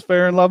 All's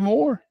fair in love and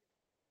war.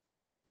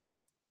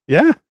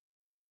 Yeah.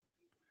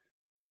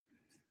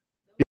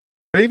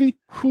 Gravy?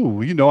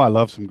 Whew, you know I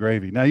love some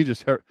gravy. Now she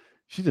just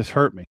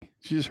hurt me.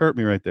 She just hurt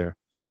me right there.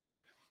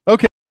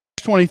 Okay,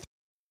 23.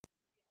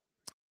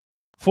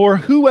 For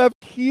whoever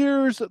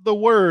hears the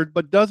word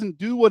but doesn't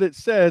do what it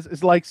says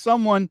is like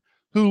someone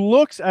who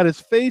looks at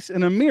his face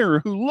in a mirror,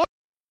 who looks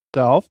at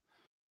himself,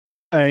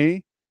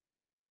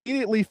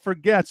 immediately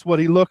forgets what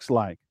he looks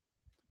like.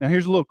 Now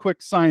here's a little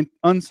quick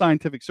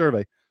unscientific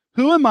survey.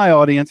 Who in my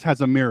audience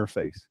has a mirror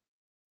face?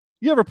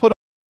 You ever put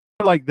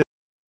on like this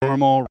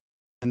normal,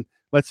 and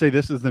let's say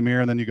this is the mirror,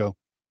 and then you go,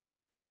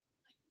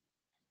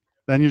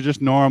 then you're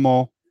just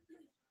normal.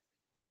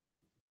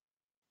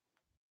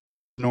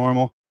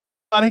 Honey,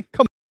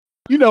 come on.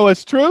 You know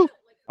it's true.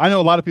 I know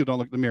a lot of people don't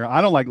look in the mirror.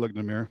 I don't like looking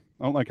in the mirror.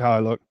 I don't like how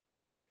I look.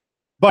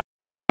 But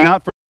I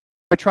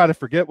try to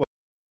forget what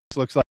this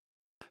looks like.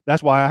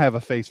 That's why I have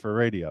a face for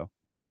radio.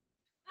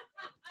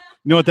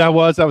 You know what that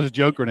was? That was a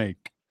joke grenade.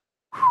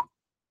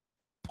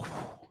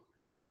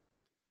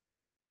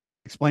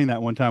 explained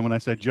that one time when I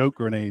said joke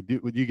grenade.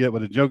 Would you get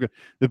what a joke?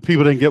 The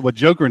people didn't get what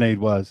joke grenade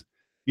was.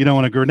 You know,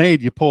 in a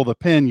grenade, you pull the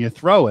pin, you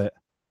throw it,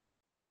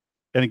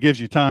 and it gives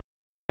you time,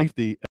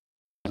 safety, and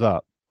it goes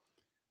up.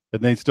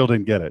 And they still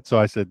didn't get it. So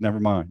I said, never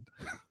mind.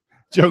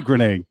 Joke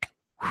grenade.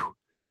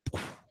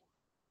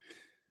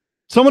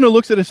 Someone who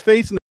looks at his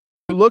face and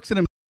who looks at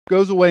him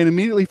goes away and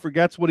immediately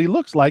forgets what he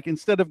looks like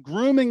instead of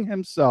grooming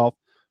himself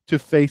to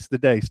face the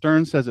day.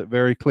 Stern says it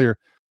very clear.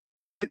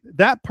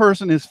 That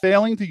person is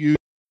failing to use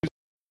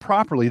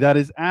properly, that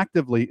is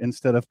actively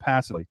instead of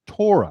passively.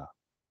 Torah,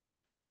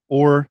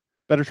 or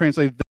better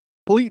translated, the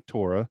complete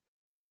Torah,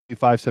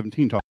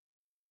 5:17 talks,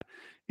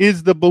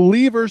 is the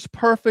believer's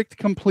perfect,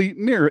 complete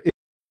mirror.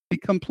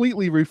 It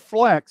completely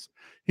reflects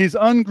his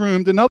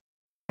ungroomed and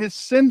his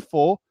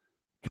sinful.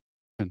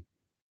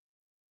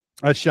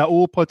 As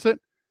Shaul puts it,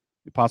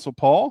 the Apostle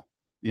Paul,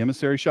 the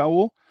emissary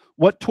Shaul,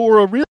 what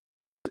Torah really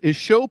is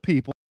show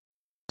people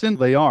how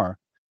sinful they are.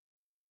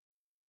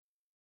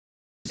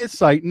 In his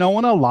sight, no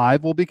one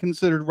alive will be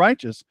considered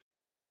righteous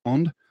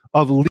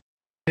of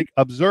legalistic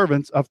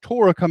observance of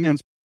Torah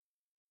commands.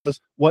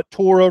 What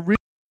Torah really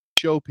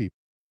show people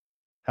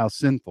how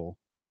sinful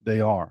they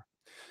are.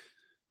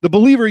 The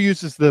believer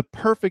uses the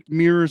perfect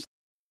mirrors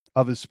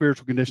of his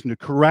spiritual condition to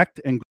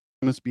correct and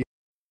misbehave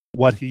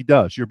what he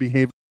does. Your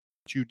behavior,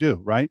 what you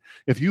do, right?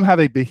 If you have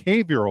a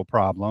behavioral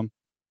problem,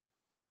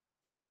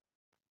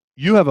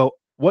 you have a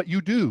what you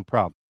do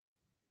problem.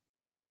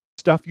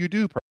 Stuff you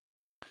do problem.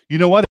 You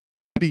know what?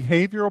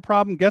 Behavioral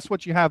problem, guess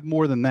what you have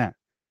more than that?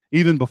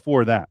 Even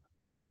before that.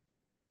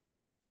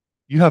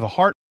 You have a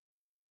heart,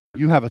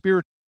 you have a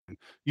spirit,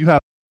 you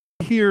have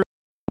here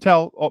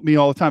tell me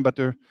all the time about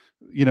their,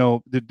 you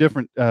know, the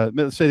different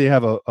let's say they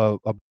have a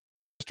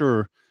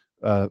sister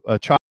or a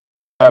child,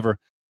 whatever.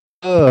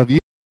 Love you,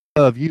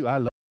 I love you.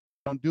 They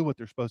don't do what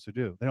they're supposed to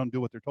do. They don't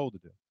do what they're told to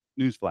do.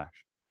 Newsflash.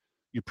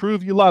 You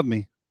prove you love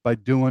me by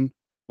doing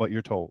what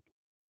you're told.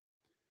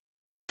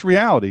 It's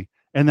reality.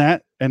 And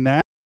that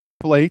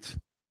relates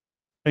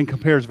and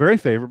compares very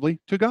favorably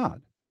to God.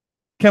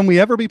 Can we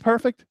ever be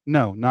perfect?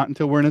 No, not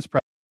until we're in his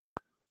presence.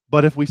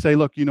 But if we say,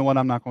 look, you know what,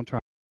 I'm not going to try.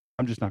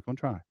 I'm just not going to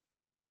try.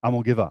 I'm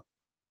going to give up.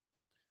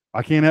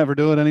 I can't ever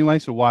do it anyway,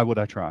 so why would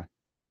I try?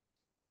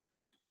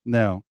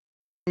 No.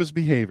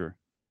 Misbehavior.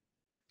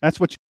 That's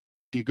what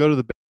you go to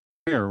the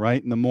mirror,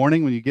 right? In the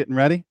morning when you're getting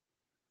ready,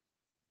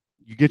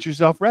 you get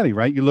yourself ready,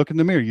 right? You look in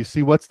the mirror, you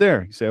see what's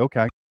there. You say,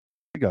 okay,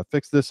 I got to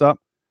fix this up.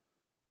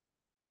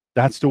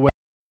 That's the way.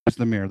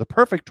 The mirror. The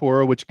perfect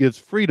Torah, which gives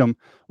freedom,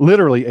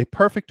 literally a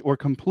perfect or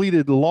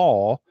completed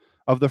law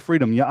of the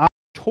freedom.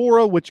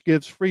 Torah, which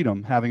gives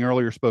freedom, having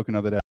earlier spoken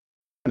of it as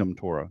freedom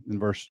Torah in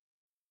verse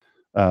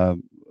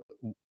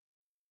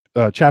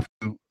chapter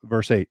 2,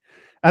 verse 8.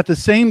 At the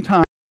same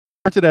time,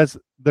 it as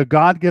the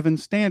God-given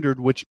standard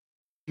which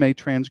may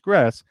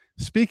transgress,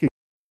 speaking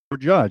or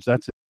judge.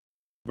 That's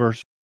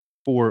verse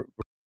 4,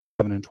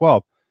 7, and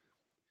 12.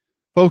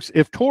 Folks,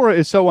 if Torah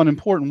is so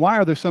unimportant, why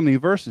are there so many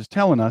verses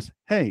telling us,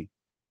 hey,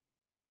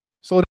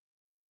 slow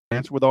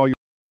down with all your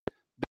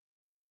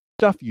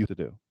stuff you to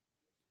do.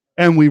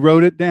 And we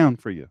wrote it down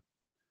for you.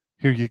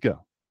 Here you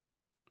go.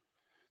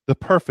 The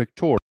perfect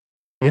Torah.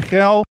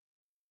 Michael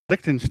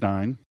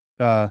Lichtenstein,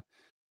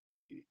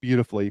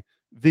 beautifully,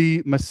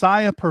 the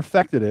Messiah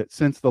perfected it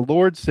since the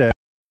Lord said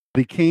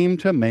he came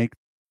to make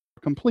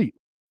complete.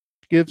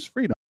 Gives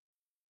freedom.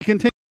 He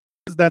continues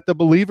that the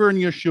believer in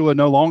Yeshua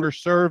no longer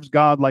serves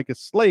God like a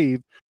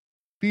slave,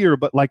 fear,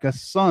 but like a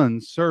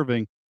son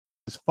serving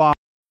his father.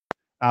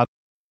 Out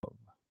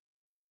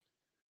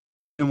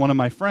and one of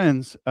my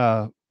friends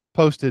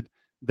posted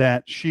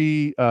that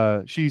she's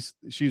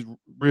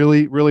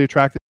really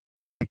attracted.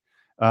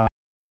 Her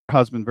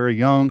husband very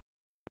young,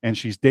 and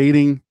she's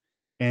dating,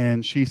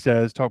 and she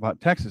says, talk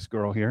about Texas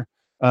girl here,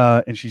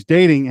 and she's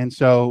dating, and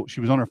so she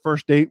was on her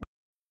first date.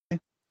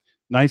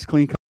 Nice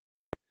clean.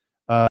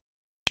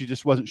 She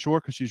just wasn't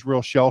sure because she's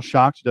real shell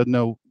shocked. She doesn't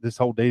know this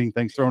whole dating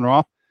thing's throwing her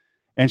off,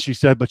 and she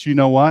said, but you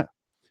know what?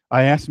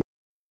 I asked him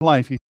in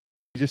life. He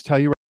just tell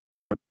you right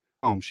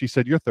home. She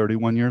said, you're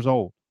 31 years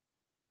old.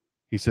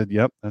 He said,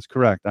 yep, that's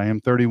correct. I am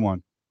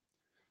 31.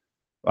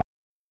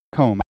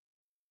 Home.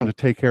 I'm going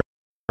to take care of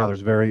my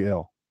father's very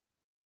ill.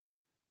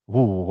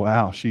 Oh,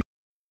 wow.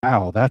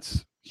 Wow,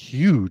 that's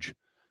huge.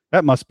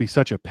 That must be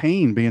such a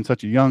pain being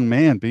such a young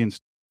man, being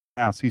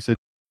house. He said,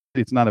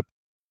 it's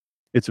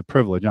a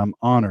privilege. I'm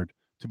honored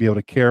to be able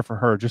to care for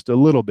her just a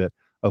little bit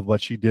of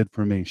what she did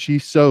for me. She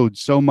sowed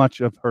so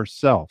much of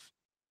herself,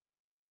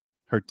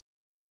 her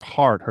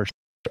heart,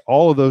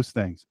 all of those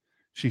things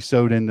she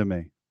sowed into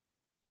me.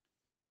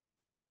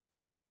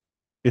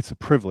 It's a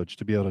privilege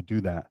to be able to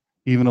do that,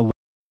 even a little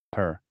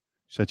her.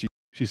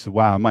 She said,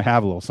 wow, I might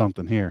have a little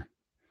something here.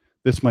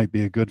 This might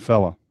be a good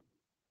fellow.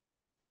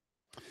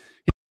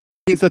 It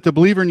means that the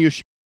believer in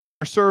Yeshua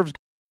serves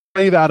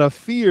God out of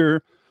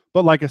fear,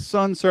 but like a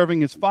son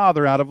serving his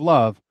father out of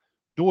love.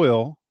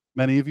 Doyle,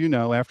 many of you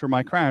know, after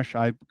my crash,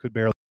 I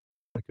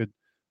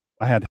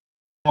had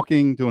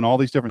walking, doing all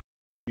these different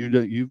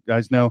things. You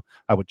guys know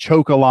I would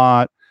choke a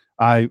lot.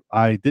 I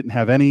didn't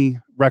have any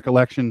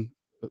recollection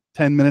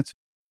 10 minutes,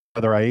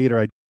 whether I ate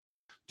or I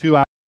 2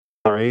 hours,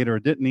 whether I ate or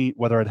didn't eat,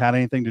 whether I'd had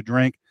anything to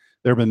drink.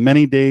 There have been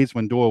many days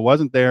when Doyle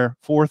wasn't there.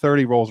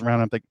 4:30 rolls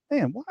around. I'm thinking,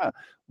 man,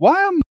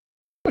 why am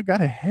I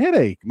got a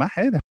headache? My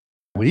head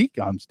weak.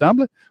 I'm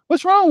stumbling.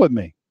 What's wrong with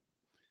me?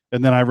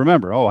 And then I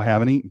remember, I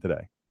haven't eaten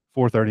today.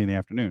 4:30 in the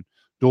afternoon.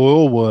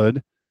 Doyle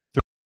would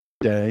throughout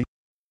the day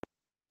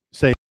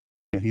say,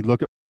 he'd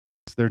look at,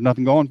 there's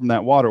nothing going from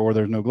that water, or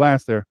there's no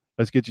glass there.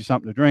 Let's get you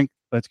something to drink.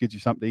 Let's get you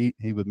something to eat.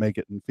 He would make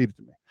it and feed it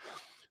to me.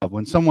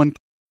 When someone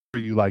for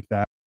you like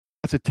that,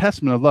 that's a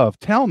testament of love.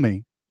 Tell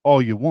me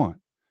all you want.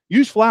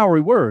 Use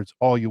flowery words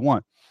all you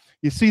want.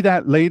 You see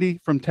that lady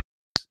from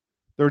Texas,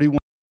 31 years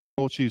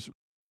old, she's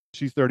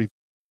 30,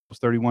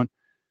 31.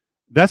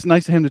 That's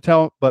nice of him to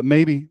tell, but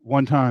maybe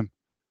one time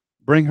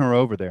bring her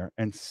over there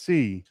and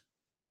see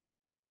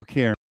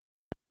care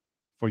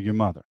for your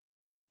mother.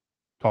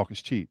 Talk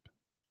is cheap.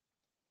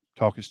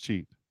 Talk is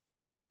cheap.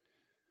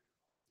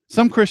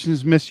 Some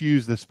Christians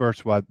misuse this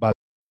verse by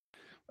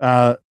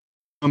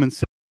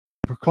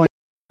proclaim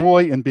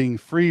joy in being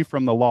free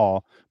from the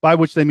law, by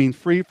which they mean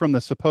free from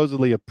the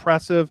supposedly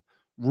oppressive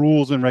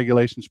rules and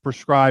regulations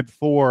prescribed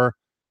for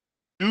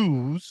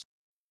Jews.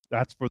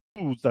 That's for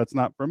Jews, that's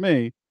not for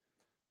me.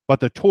 But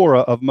the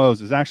Torah of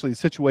Moses. Actually, the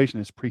situation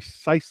is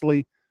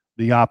precisely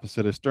the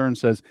opposite. As Stern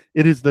says,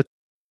 it is the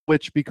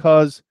which,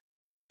 because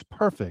it's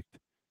perfect,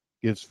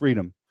 gives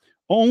freedom.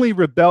 Only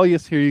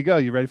rebellious, here you go.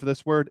 You ready for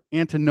this word?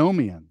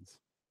 Antinomians.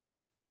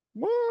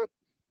 What?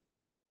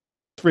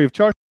 It's free of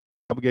charge.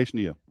 Obligation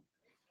to you.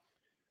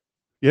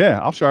 Yeah,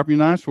 I'll sharpen your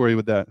knives for you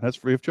with that. That's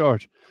free of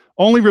charge.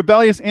 Only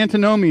rebellious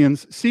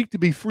antinomians seek to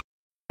be free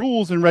from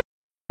rules and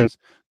regulations.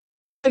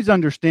 Please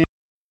understand.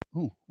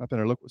 Oh, I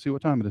better look, see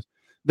what time it is.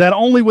 That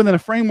only within a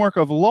framework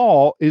of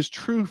law is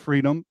true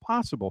freedom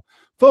possible.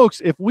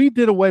 Folks, if we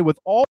did away with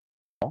all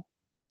law,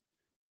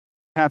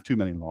 we have too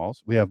many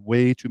laws. We have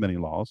way too many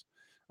laws.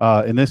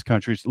 In this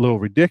country, it's a little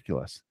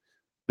ridiculous.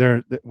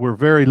 We're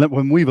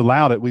when we've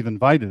allowed it, we've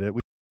invited it.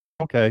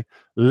 Okay,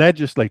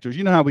 legislators.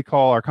 You know how we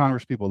call our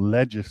Congress people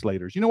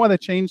legislators. You know why they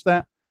changed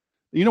that?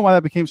 You know why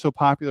that became so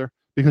popular?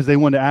 Because they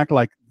wanted to act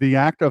like the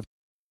act of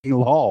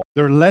law.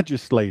 They're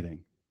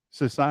legislating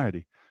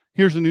society.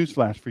 Here's a news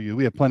flash for you.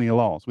 We have plenty of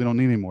laws. We don't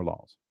need any more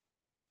laws.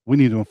 We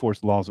need to enforce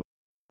the laws.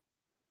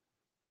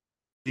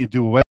 We need to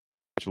do away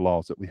with the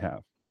laws that we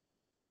have.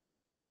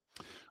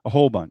 A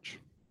whole bunch.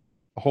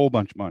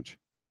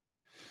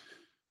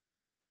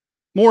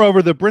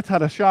 Moreover, the Brit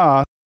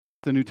Hadashah,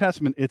 the New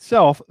Testament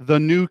itself, the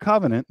New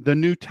Covenant, the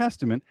New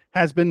Testament,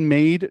 has been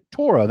made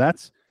Torah.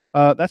 That's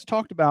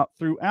talked about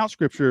throughout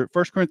Scripture.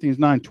 1 Corinthians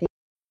 9:20.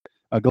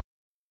 Galatians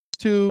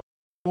 2.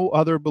 No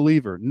other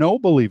believer, no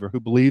believer who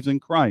believes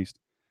in Christ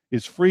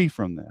is free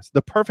from this.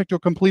 The perfect or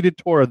completed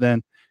Torah,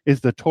 then,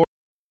 is the Torah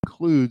that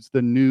includes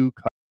the New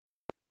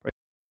Covenant,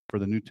 for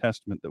the New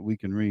Testament that we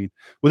can read.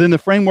 Within the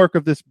framework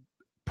of this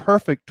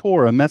perfect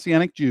Torah,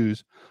 Messianic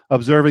Jews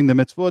observing the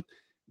mitzvot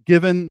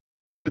given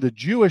to the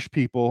Jewish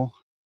people,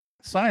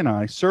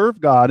 Sinai,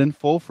 serve God in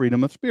full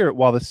freedom of spirit,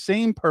 while the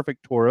same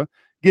perfect Torah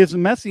gives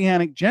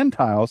Messianic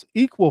Gentiles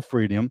equal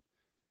freedom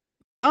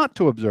not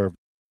to observe.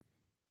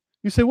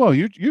 You say, well,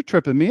 you're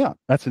tripping me up.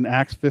 That's in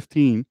Acts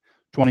 15,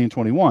 20 and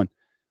 21.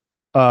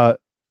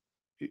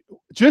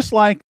 Just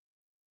like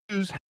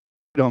Jews have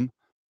freedom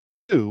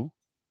to do,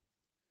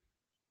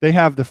 they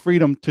have the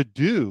freedom to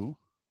do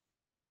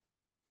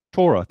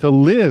Torah, to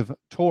live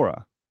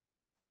Torah.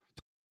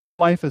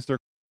 Life is their.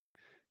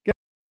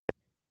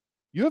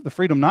 You have the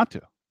freedom not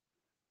to.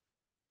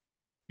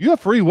 You have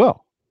free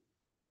will.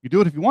 You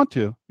do it if you want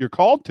to. You're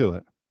called to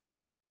it.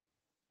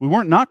 We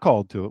weren't not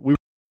called to it.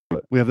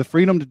 We have the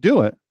freedom to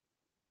do it,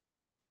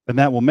 and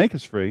that will make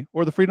us free,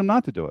 or the freedom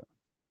not to do it.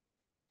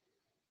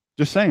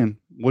 Just saying,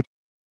 what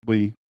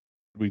we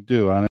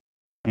do. I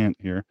can't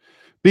here.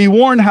 Be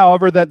warned,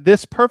 however, that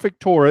this perfect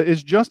Torah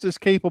is just as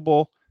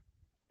capable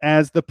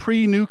as the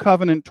pre-New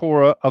Covenant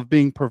Torah of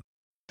being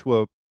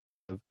to a.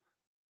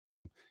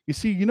 You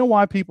see, you know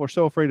why people are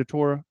so afraid of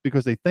Torah?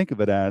 Because they think of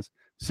it as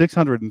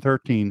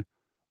 613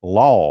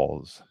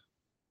 laws.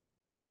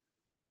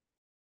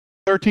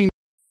 13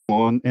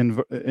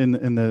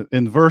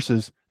 in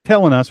verses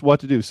telling us what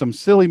to do. Some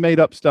silly made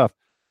up stuff.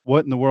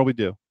 What in the world we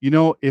do? You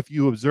know, if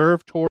you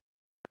observe Torah,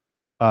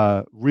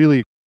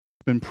 really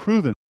been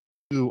proven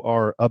who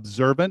are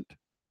observant,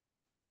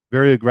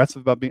 very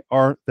aggressive about being,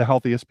 are the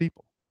healthiest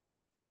people.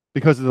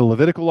 Because of the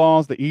Levitical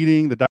laws, the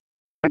eating, the diet,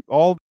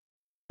 all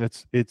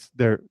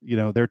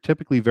they're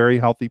typically very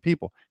healthy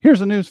people.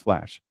 Here's a news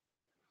flash.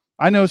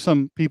 I know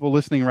some people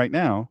listening right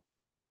now.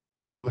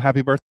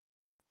 Happy birthday,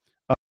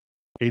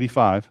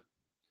 85.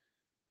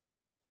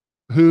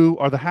 Who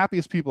are the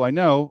happiest people I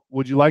know?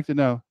 Would you like to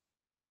know?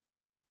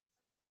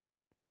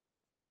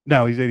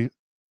 No, he's 80.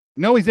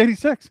 No, he's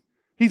 86.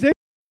 He's 80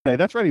 today.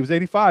 That's right. He was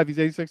 85. He's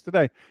 86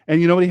 today. And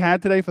you know what he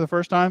had today for the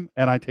first time?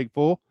 And I take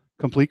full,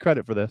 complete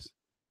credit for this.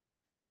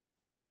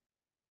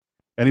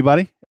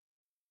 Anybody?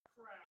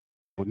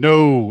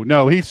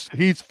 No,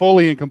 he's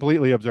fully and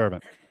completely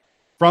observant.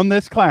 From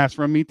this class,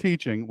 from me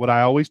teaching, what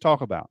I always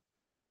talk about,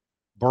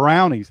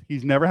 brownies.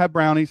 He's never had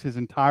brownies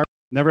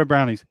never had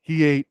brownies.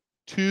 He ate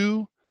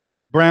 2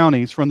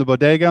 brownies from the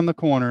bodega on the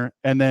corner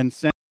and then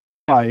sent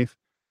his wife,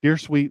 dear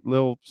sweet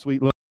little,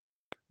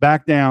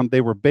 back down.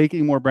 They were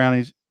baking more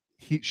brownies.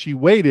 She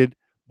waited,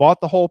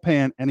 bought the whole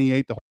pan, and he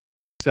ate the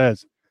whole.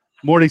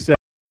 Morty said,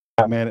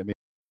 mad at me.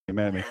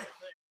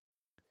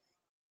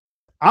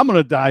 I'm going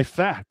to die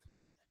fat.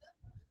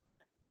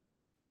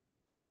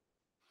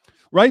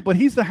 Right? But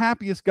he's the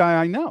happiest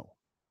guy I know.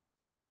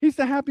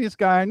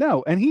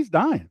 And he's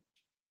dying.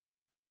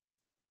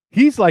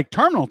 He's like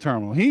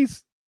terminal.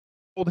 He's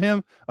told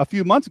him a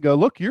few months ago,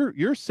 look,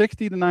 you're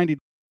 60 to 90.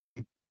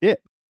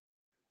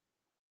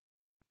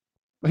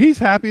 He's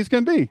happy as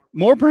can be.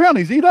 More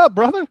brownies. Eat up,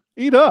 brother.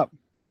 Eat up.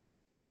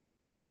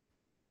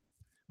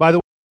 By the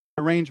way,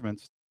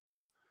 arrangements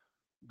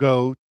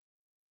go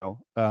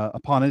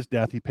upon his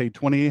death. He paid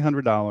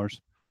 $2,800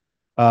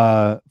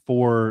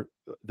 for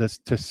this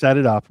to set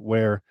it up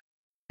where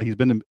he's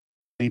been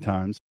many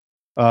times.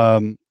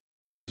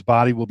 His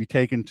body will be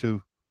taken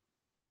to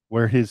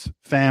where his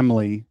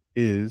family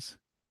is.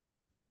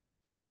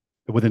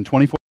 Within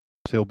 24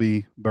 hours, he'll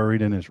be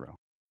buried in Israel,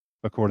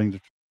 according to.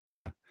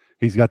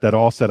 He's got that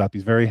all set up.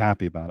 He's very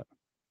happy about it.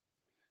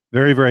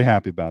 Very, very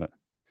happy about it.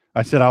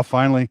 I said, I'll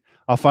finally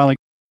go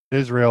to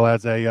Israel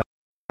as a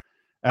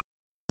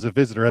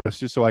visitor,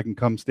 just so I can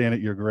come stand at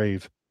your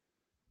grave.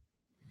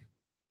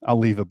 I'll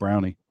leave a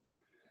brownie.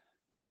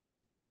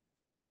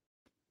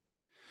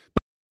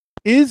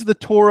 Is the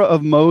Torah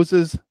of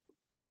Moses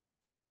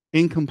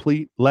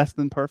incomplete, less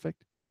than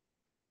perfect?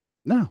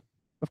 No,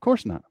 of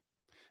course not.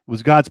 It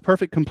was God's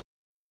perfect, complete,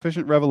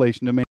 sufficient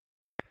revelation to man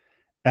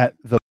at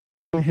the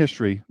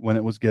history when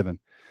it was given.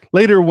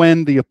 Later,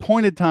 when the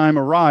appointed time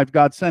arrived,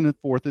 God sent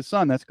forth his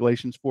son. That's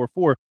Galatians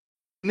 4:4.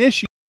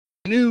 Initiate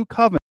a new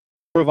covenant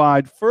to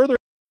provide further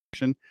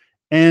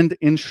and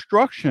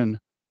instruction.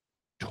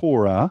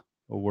 Torah,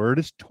 the word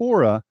is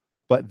Torah,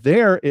 but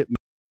there it means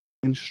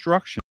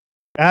instruction,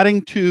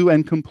 adding to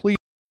and complete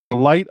the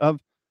light of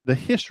the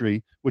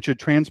history which had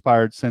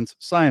transpired since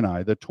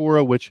Sinai, the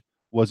Torah which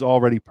was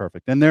already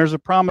perfect. And there's a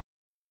promise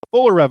of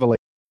fuller revelation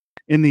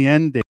in the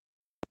end day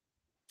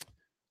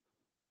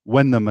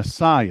when the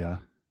Messiah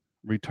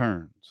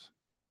returns.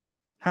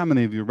 How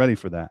many of you are ready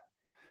for that?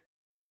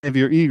 If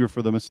you're eager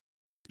for the Messiah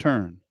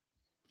return.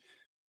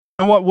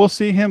 You know what? We'll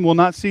see him. We'll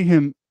not see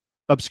him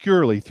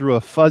obscurely through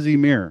a fuzzy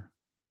mirror.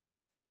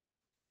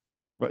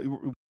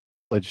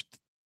 Privileged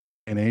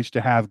in age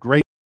to have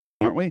great,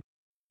 aren't we?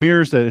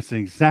 Mirrors that it's an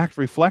exact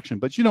reflection.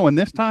 But you know, in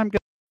this time,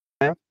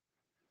 they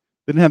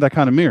didn't have that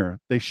kind of mirror.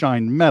 They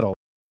shined metal,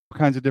 all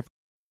kinds of different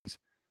things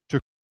to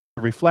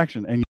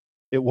reflection, and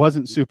it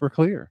wasn't super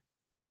clear,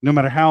 no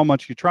matter how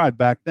much you tried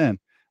back then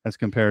as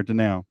compared to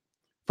now.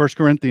 1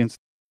 Corinthians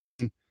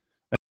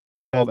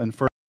 12 and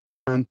 1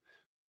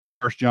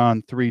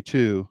 John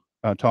 3:2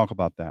 talk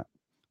about that.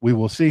 We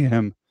will see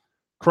him,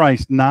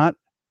 Christ, not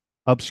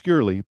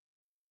obscurely,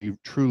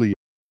 truly.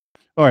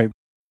 All right,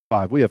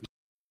 5. We have.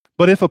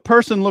 But if a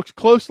person looks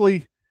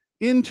closely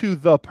into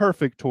the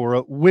perfect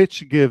Torah,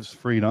 which gives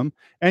freedom,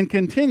 and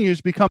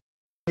continues becoming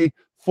a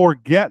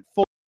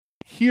forgetful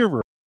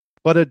hearer,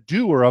 but a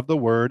doer of the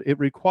word it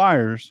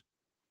requires,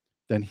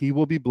 then he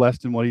will be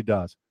blessed in what he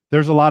does.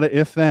 There's a lot of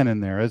if-then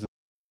in there, isn't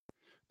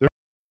there?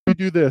 You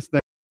do this,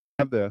 then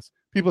you have this.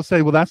 People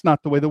say, well, that's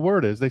not the way the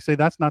word is. They say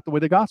that's not the way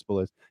the gospel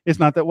is. It's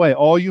not that way.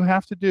 All you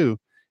have to do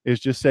is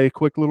just say a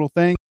quick little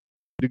thing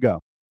to go.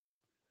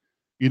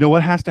 You know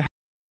what has to happen?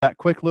 That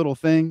quick little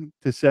thing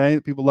to say,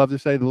 people love to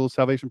say, the little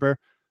salvation prayer,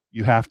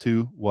 you have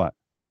to what?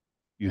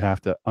 You have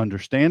to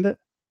understand it.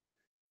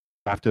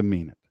 You have to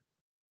mean it.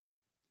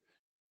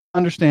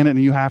 Understand it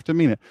and you have to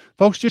mean it.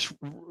 Folks, just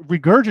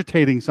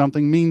regurgitating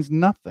something means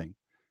nothing.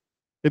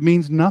 It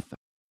means nothing.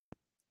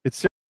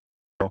 It's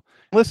simple.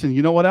 Listen,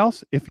 you know what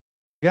else? If you're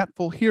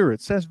forgetful hearer,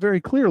 it says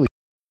very clearly,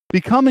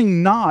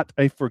 becoming not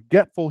a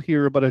forgetful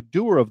hearer, but a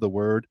doer of the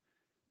word,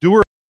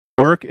 doer of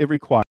the work it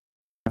requires,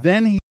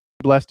 then he is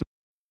blessed.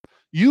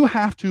 You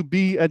have to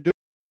be a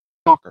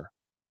talker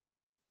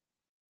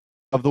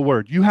of the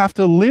word. You have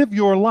to live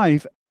your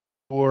life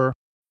for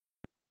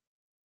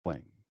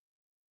playing.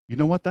 You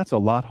know what? That's a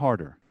lot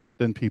harder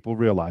than people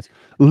realize.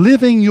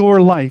 Living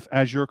your life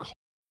as your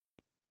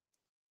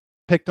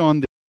picked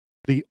on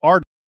the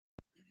art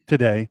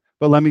today,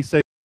 but let me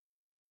say,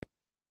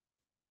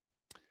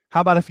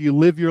 how about if you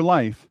live your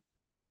life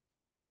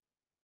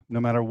no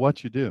matter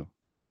what you do?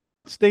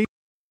 State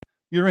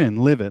you're in,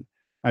 live it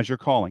as your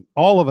calling.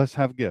 All of us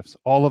have gifts.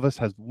 All of us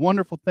have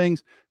wonderful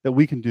things that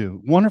we can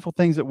do, wonderful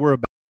things that we're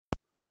about.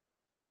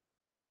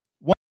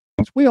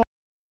 We all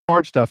have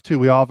hard stuff too.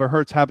 We all have our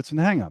hurts, habits, and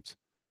hang-ups.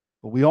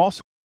 But we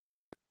also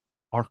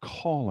are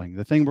calling,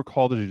 the thing we're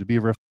called to do, to be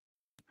a reflection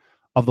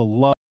of the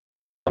love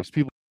of Christ.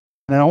 People,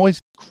 and it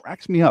always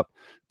cracks me up.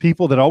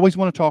 People that always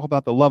want to talk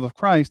about the love of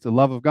Christ, the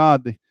love of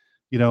God,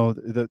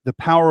 the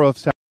power of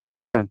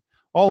salvation,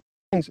 all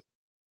things,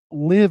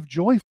 live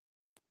joyfully.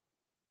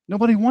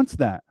 Nobody wants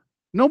that.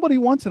 Nobody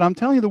wants it. I'm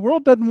telling you, the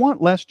world doesn't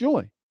want less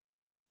joy.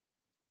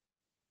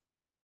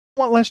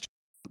 They want less.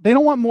 They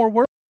don't want more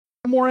work.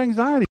 more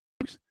anxiety.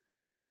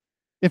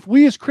 If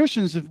we as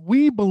Christians, if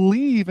we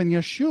believe in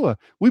Yeshua,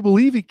 we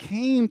believe he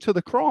came to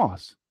the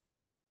cross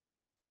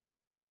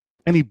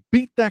and he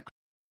beat that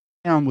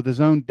down with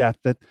his own death,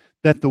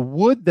 that the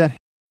wood that he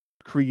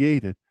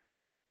created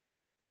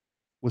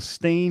was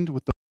stained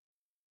with the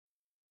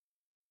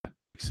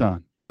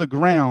sun, the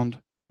ground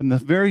and the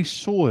very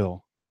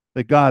soil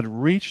that God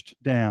reached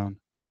down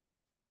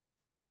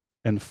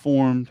and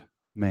formed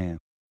man.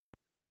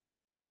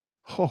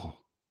 Oh,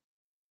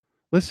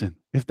 listen,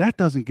 if that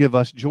doesn't give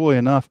us joy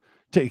enough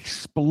to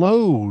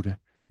explode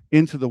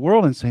into the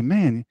world and say,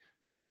 man,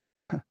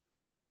 you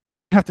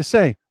have to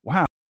say,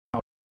 wow,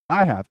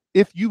 I have.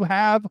 If you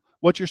have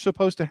what you're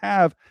supposed to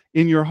have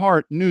in your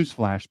heart,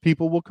 newsflash,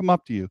 people will come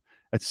up to you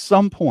at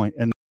some point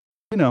and,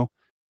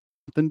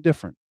 something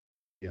different.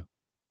 Yeah.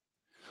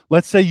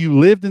 Let's say you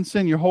lived in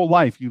sin your whole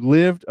life. You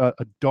lived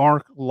a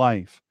dark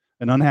life,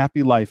 an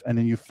unhappy life, and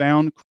then you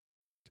found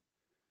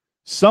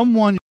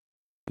someone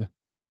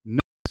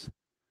knows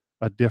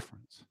a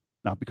difference.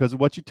 Not because of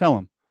what you tell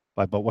them,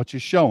 but what you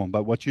show them,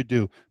 but what you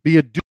do. Be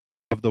a doer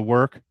of the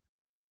work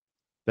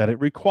that it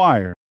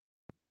requires,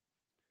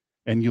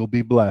 and you'll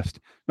be blessed.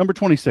 Number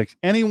 26,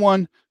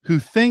 anyone who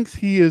thinks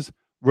he is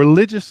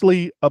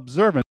religiously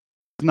observant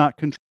does not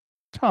control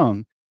his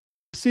tongue,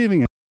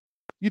 deceiving it.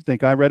 You'd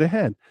think I read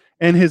ahead.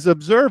 And his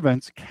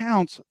observance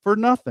counts for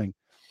nothing.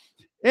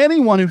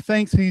 Anyone who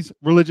thinks he's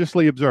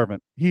religiously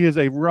observant, he is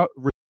a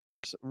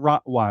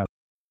Rottweiler.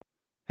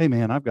 Hey,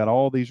 man, I've got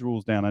all these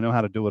rules down. I know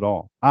how to do it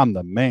all. I'm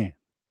the man.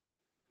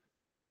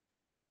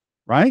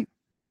 Right?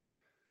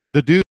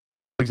 The dude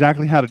knows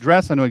exactly how to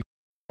dress. I know exactly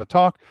how to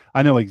talk.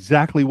 I know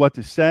exactly what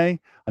to say.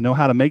 I know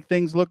how to make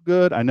things look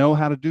good. I know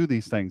how to do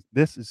these things.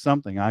 This is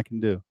something I can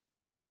do.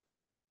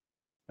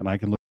 And I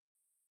can look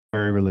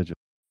very religious.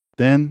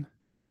 Then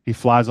he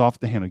flies off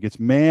the handle, gets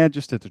mad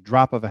just at the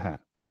drop of a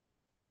hat.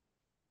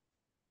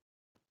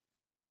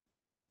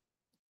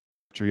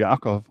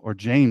 Yaakov, or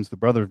James, the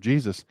brother of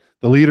Jesus,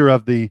 the leader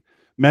of the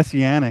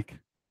Messianic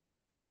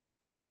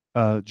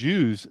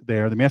Jews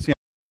there, the Messianic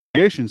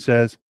congregation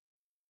says,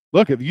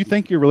 look, if you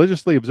think you're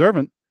religiously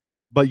observant,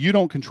 but you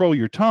don't control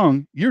your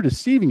tongue, you're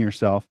deceiving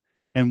yourself.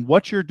 And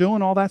what you're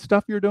doing, all that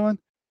stuff you're doing,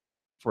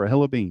 for a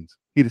hill of beans.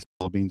 He'd have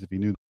hill of beans if he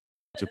knew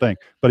such a thing,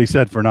 but he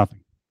said for nothing.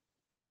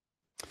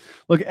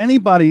 Look,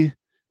 anybody,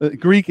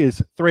 Greek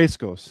is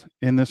thraskos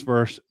in this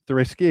verse,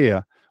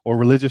 threskia, or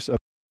religious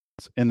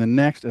in the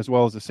next, as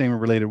well as the same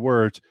related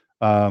words,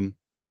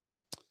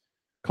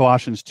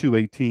 Colossians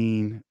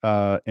 2:18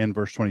 and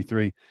verse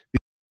 23. These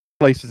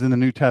places in the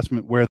New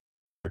Testament where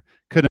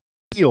could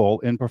appeal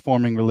in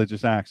performing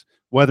religious acts,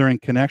 whether in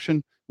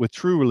connection with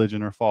true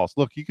religion or false.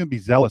 Look, you can be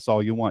zealous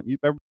all you want. You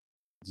ever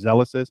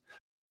zealous is?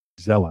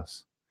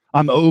 Zealous.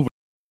 I'm over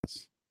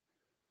this.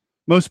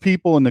 Most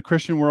people in the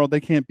Christian world, they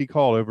can't be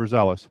called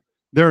overzealous.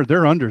 They're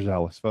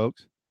underzealous,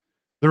 folks.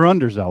 They're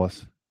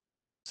underzealous.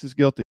 This is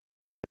guilty.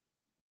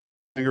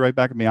 Finger right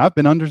back at me. I've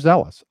been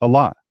underzealous a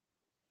lot.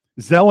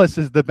 Zealous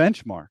is the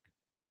benchmark.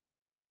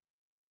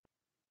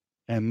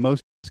 And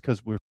most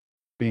because we're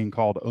being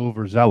called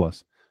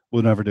overzealous,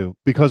 we'll never do.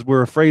 Because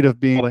we're afraid of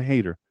being a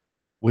hater.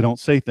 We don't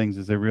say things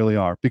as they really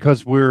are.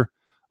 Because we're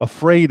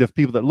afraid of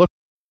people that look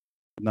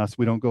at us,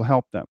 we don't go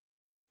help them.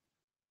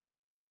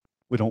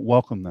 We don't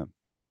welcome them.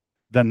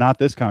 Then not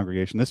this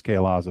congregation. This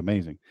KLA is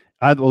amazing.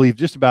 I believe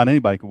just about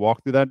anybody could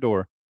walk through that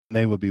door and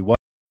they would be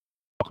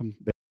welcome,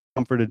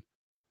 comforted.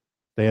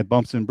 They had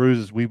bumps and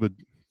bruises. We would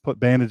put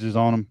bandages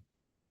on them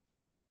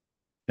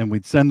and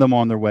we'd send them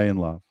on their way in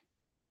love.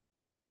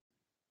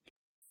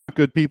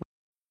 Good people,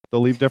 they'll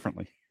leave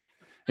differently.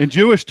 In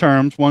Jewish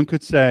terms, one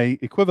could say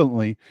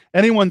equivalently,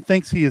 anyone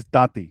thinks he is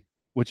dati,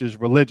 which is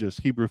religious,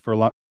 Hebrew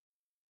for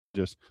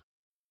religious,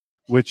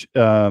 which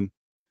in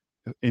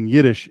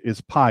Yiddish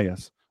is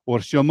pious, or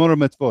shomer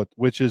mitzvot,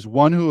 which is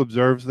one who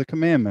observes the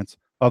commandments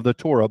of the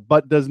Torah,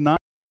 but does not,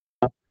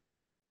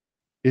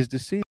 is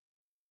deceived.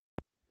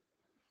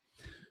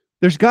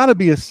 There's got to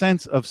be a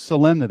sense of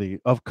solemnity,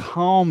 of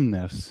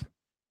calmness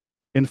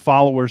in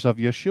followers of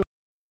Yeshua,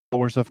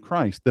 followers of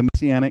Christ, the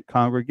Messianic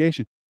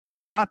congregation.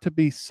 Got to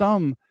be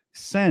some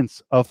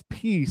sense of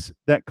peace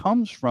that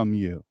comes from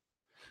you,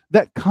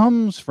 that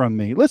comes from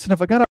me. Listen,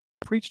 if I got up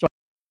and preached on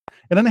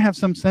and then I have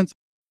some sense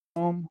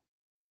of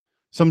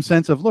some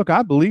sense of, look,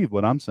 I believe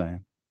what I'm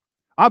saying.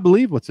 I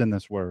believe what's in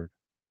this word.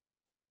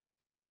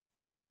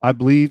 I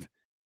believe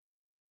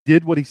he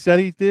did what he said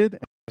he did,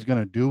 and he's going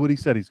to do what he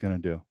said he's going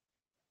to do.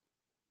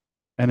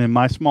 And in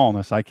my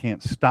smallness, I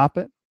can't stop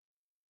it.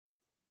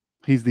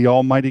 He's the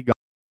Almighty God,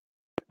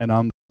 and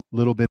I'm a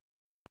little bit.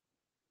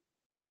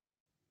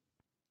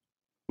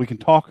 We can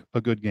talk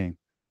a good game.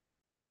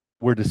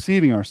 We're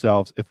deceiving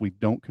ourselves if we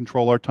don't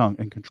control our tongue.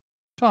 And control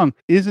our tongue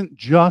isn't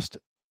just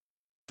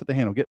at the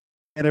handle. Get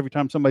mad every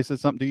time somebody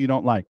says something you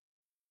don't like.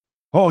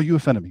 Oh, you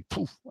offended me.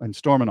 Poof, and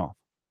storming off.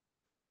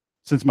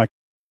 Since my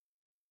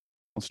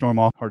storm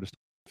off, hard to stop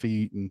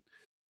feet, and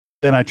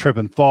then I trip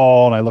and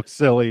fall, and I look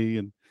silly,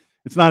 and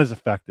it's not as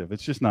effective.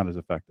 It's just not as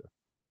effective.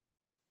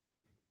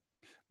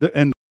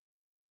 And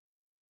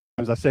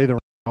as I say the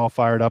all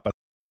fired up at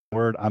the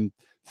word. I'm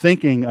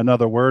thinking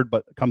another word,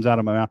 but it comes out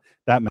of my mouth.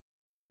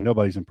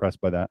 Nobody's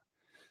impressed by that.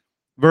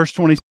 Verse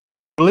 20,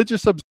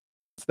 religious observance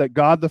that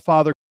God the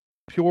Father,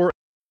 pure,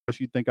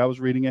 you'd think I was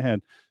reading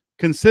ahead,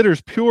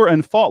 considers pure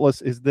and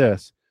faultless is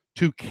this,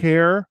 to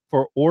care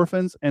for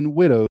orphans and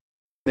widows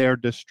in their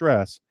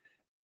distress,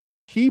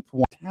 keep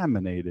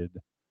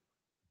contaminated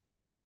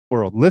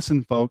world.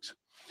 Listen, folks,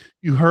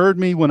 you heard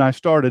me when I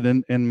started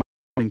in my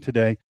morning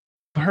today.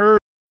 You heard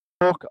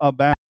me talk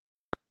about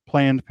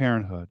Planned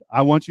Parenthood.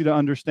 I want you to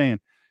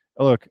understand.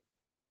 Look,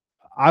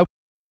 I've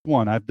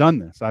done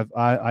this.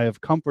 I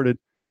have comforted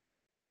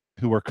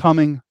who are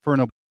coming for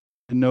an abortion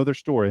and know their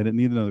story. I didn't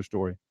need another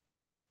story.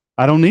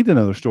 I don't need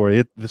another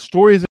story. The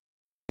story is at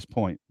this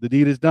point. The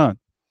deed is done.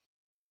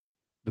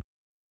 The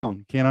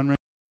can't unring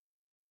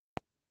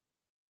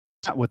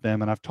with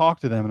them, and I've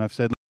talked to them, and I've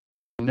said,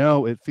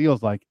 no, it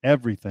feels like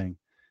everything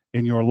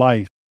in your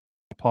life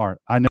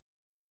apart. I know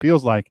it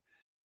feels like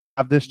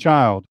have this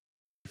child,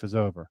 life is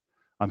over.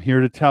 I'm here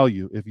to tell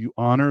you, if you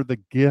honor the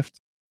gift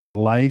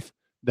of life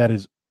that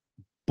is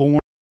born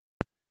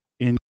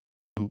in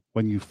you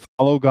when you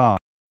follow God,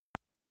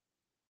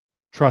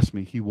 trust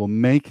me, He will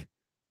make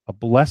a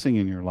blessing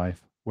in your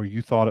life where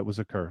you thought it was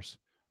a curse.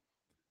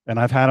 And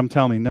I've had them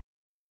tell me, no,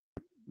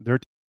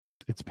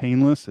 it's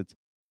painless.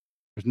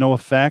 There's no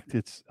effect.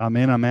 I'm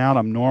in, I'm out,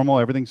 I'm normal,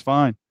 everything's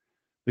fine.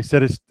 They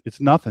said it's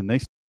nothing. They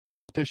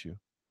tissue.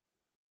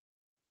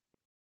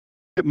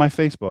 Look at my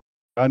Facebook,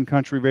 God and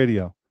Country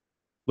Radio.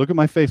 Look at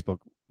my Facebook.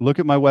 Look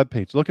at my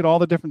webpage. Look at all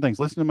the different things.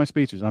 Listen to my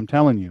speeches. I'm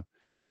telling you,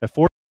 at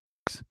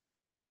 46,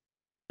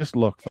 just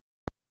look.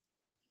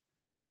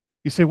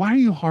 You say, why are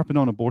you harping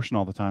on abortion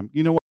all the time?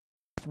 You know what?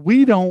 If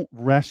we don't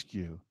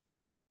rescue,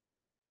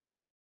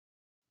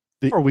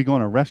 are we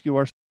going to rescue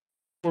ourselves?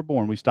 We're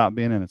born. We stop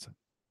being innocent.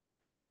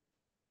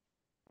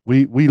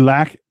 We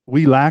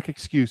lack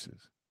excuses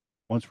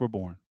once we're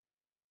born.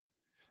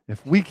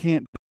 If we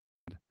can't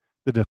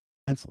the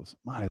defenseless,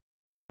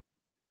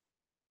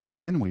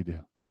 then we do.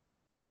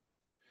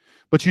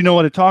 But you know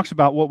what it talks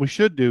about, what we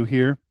should do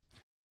here,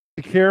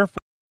 to care for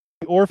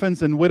the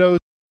orphans and widows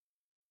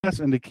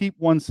and to keep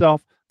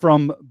oneself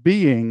from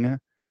being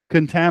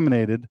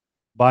contaminated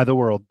by the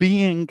world.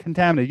 Being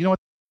contaminated. You know what?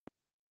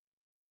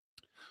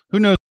 Who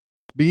knows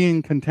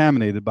being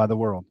contaminated by the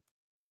world?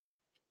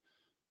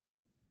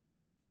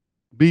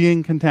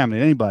 Being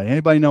contaminated. Anybody?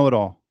 Anybody know it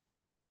all?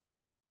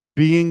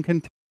 Being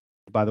contaminated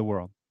by the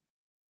world.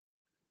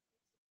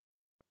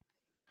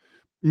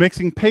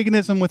 Mixing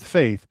paganism with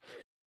faith.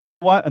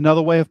 What?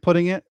 Another way of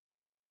putting it?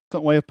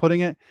 Different way of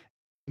putting it?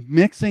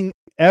 Mixing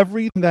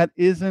everything that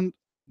isn't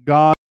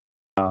God.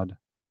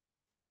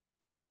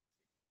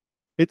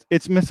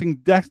 It's mixing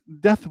death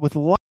with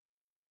life.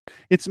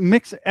 It's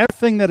mix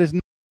everything that is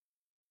not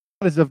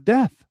is of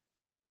death.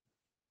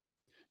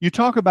 You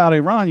talk about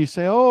Iran, you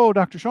say, oh,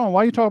 Dr. Shawn,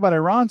 why do you talk about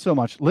Iran so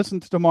much? Listen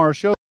to tomorrow's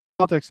show,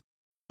 Politics,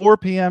 4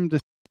 p.m. to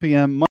 6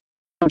 p.m.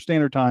 Mountain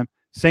Standard Time,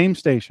 same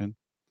station.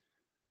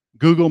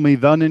 Google me,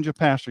 The Ninja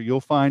Pastor. You'll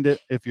find it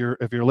if you're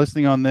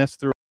listening on this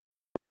through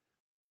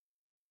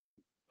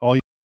all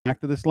you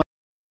back to this link,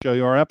 show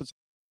you our episode.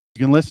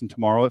 You can listen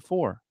tomorrow at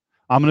 4.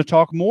 I'm going to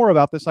talk more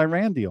about this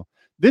Iran deal.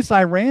 This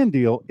Iran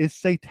deal is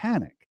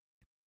satanic.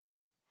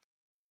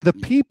 The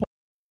people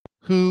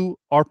who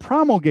are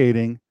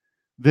promulgating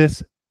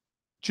this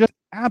just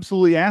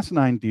absolutely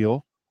asinine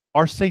deal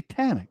are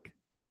satanic,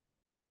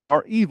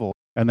 are evil,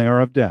 and they are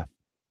of death.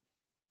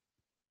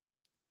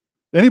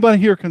 Anybody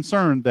here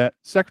concerned that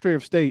Secretary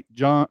of State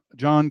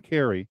John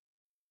Kerry,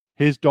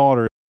 his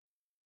daughter,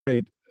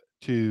 married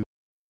to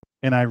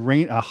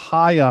a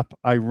high up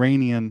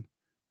Iranian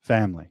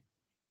family?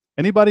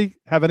 Anybody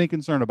have any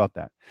concern about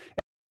that?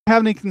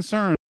 Have any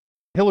concern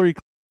Hillary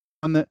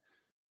Clinton that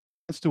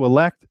to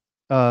elect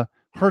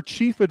her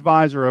chief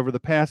advisor over the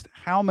past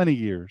how many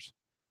years,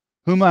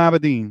 Huma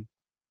Abedin,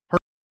 her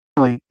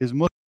family is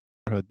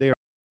Muslim. They are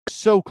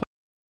so close.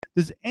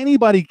 Does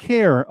anybody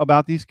care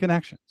about these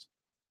connections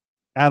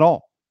at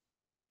all?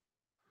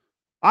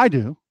 I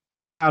do.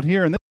 Out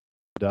here, and this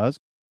does.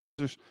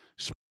 There's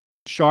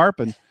sharp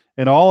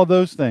and all of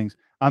those things.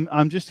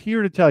 I'm just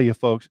here to tell you,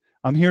 folks.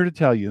 I'm here to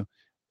tell you,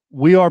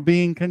 we are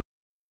being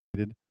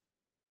contaminated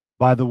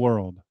by the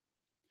world,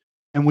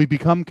 and we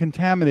become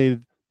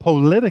contaminated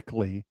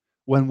politically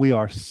when we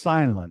are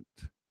silent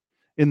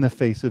in the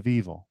face of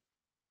evil.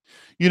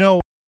 You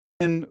know,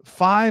 when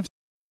 5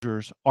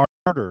 soldiers are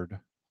murdered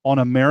on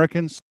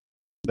American soil,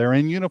 they're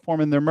in uniform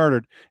and they're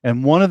murdered,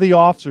 and one of the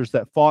officers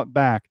that fought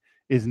back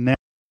is now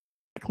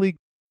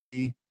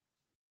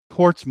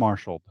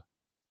courts-martialed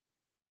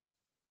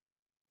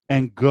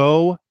and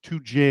go to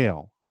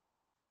jail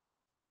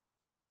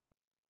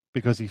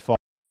because he fought.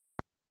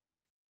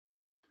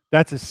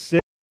 That's a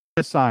sick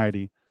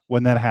society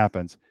when that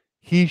happens.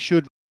 He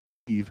should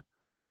leave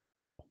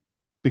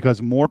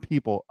because more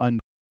people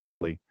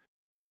unjustly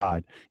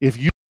died. If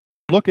you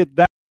look at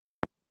that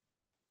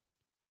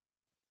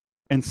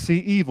and see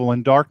evil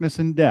and darkness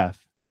and death,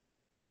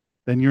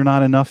 then you're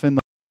not enough in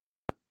the.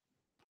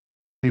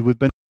 We've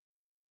been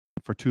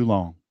for too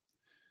long.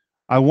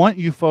 I want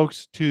you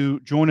folks to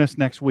join us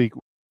next week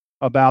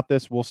about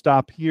this. We'll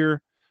stop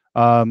here.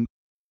 Don't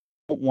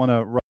want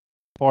to run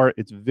apart.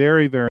 It's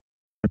very, very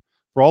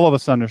for all of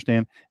us to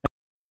understand.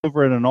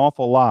 Over it an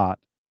awful lot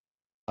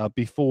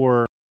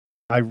before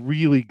I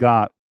really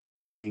got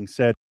being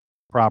said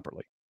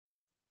properly.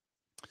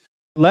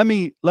 Let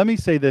me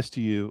say this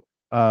to you.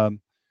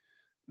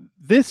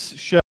 This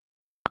show,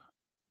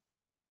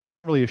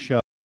 really a show.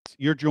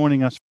 You're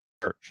joining us for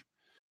church.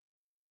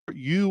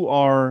 You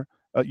are.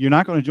 You're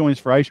not going to join us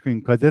for ice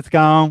cream because it's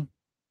gone.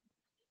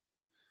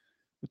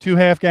 2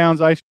 half-gallons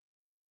ice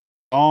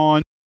cream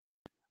on.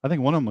 I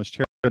think one of them was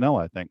cherry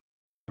vanilla. I think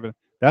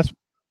that's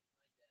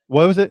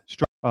what was it?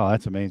 Oh,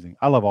 that's amazing.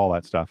 I love all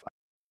that stuff.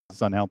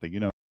 It's unhealthy, you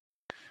know.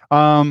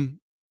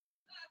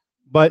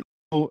 But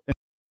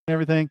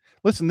everything.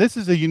 Listen, this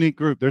is a unique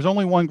group. There's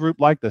only one group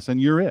like this, and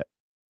you're it.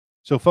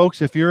 So,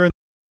 folks, if you're in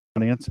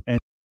the audience and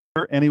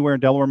you're anywhere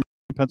in Delaware,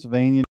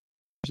 Pennsylvania, New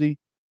Jersey,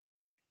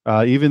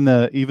 even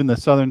the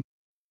southern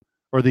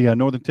or the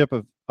northern tip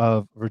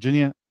of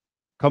Virginia,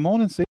 come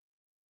on and see.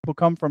 People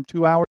come from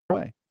 2 hours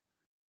away.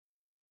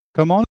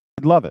 Come on,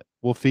 we'd love it.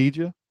 We'll feed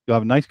you. You'll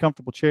have a nice,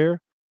 comfortable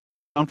chair.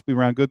 Comfortably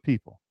around good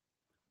people.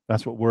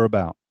 That's what we're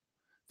about.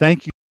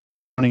 Thank you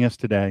for joining us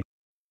today.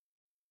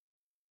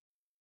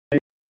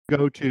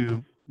 Go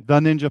to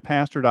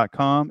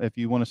theninjapastor.com if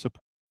you want to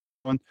support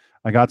one.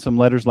 I got some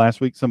letters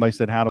last week. Somebody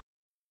said how to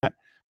that.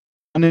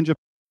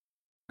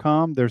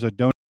 Theninjapastor.com. There's a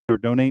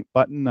donate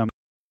button.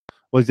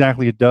 What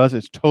exactly it does,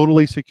 it's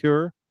totally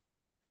secure.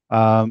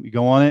 You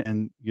go on it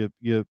and you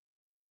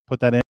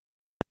put that in.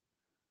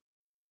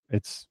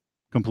 It's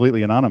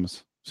completely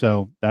anonymous.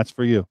 So that's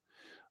for you.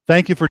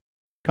 Thank you for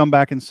come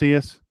back and see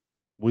us.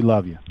 We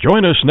love you.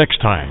 Join us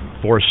next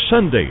time for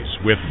Sundays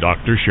with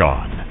Dr.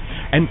 Shawn.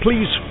 And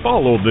please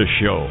follow this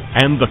show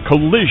and the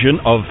Collision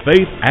of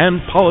Faith and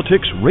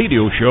Politics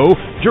radio show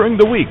during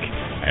the week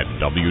at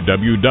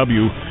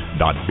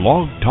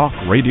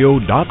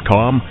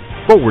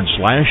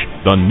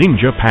www.blogtalkradio.com/The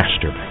Ninja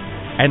Pastor.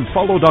 And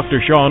follow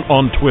Dr. Shawn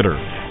on Twitter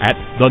at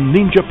The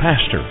Ninja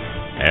Pastor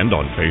and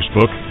on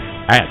Facebook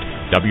at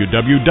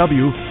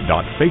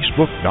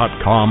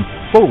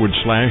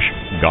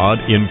www.facebook.com/God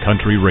in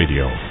Country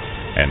Radio.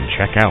 And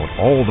check out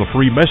all the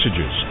free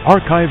messages,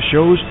 archive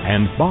shows,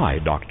 and buy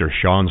Dr.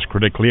 Shawn's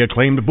critically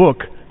acclaimed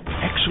book,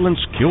 Excellence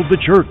Killed the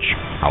Church,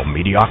 How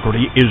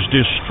Mediocrity is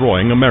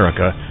Destroying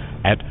America,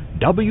 at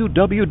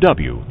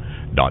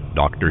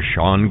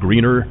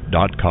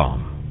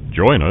www.drshawngreener.com.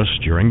 Join us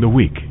during the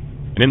week.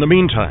 And in the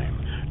meantime,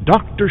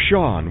 Dr.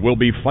 Shawn will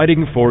be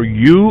fighting for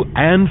you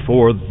and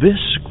for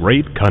this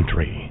great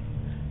country.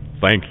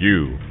 Thank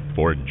you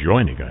for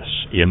joining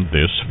us in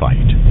this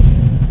fight.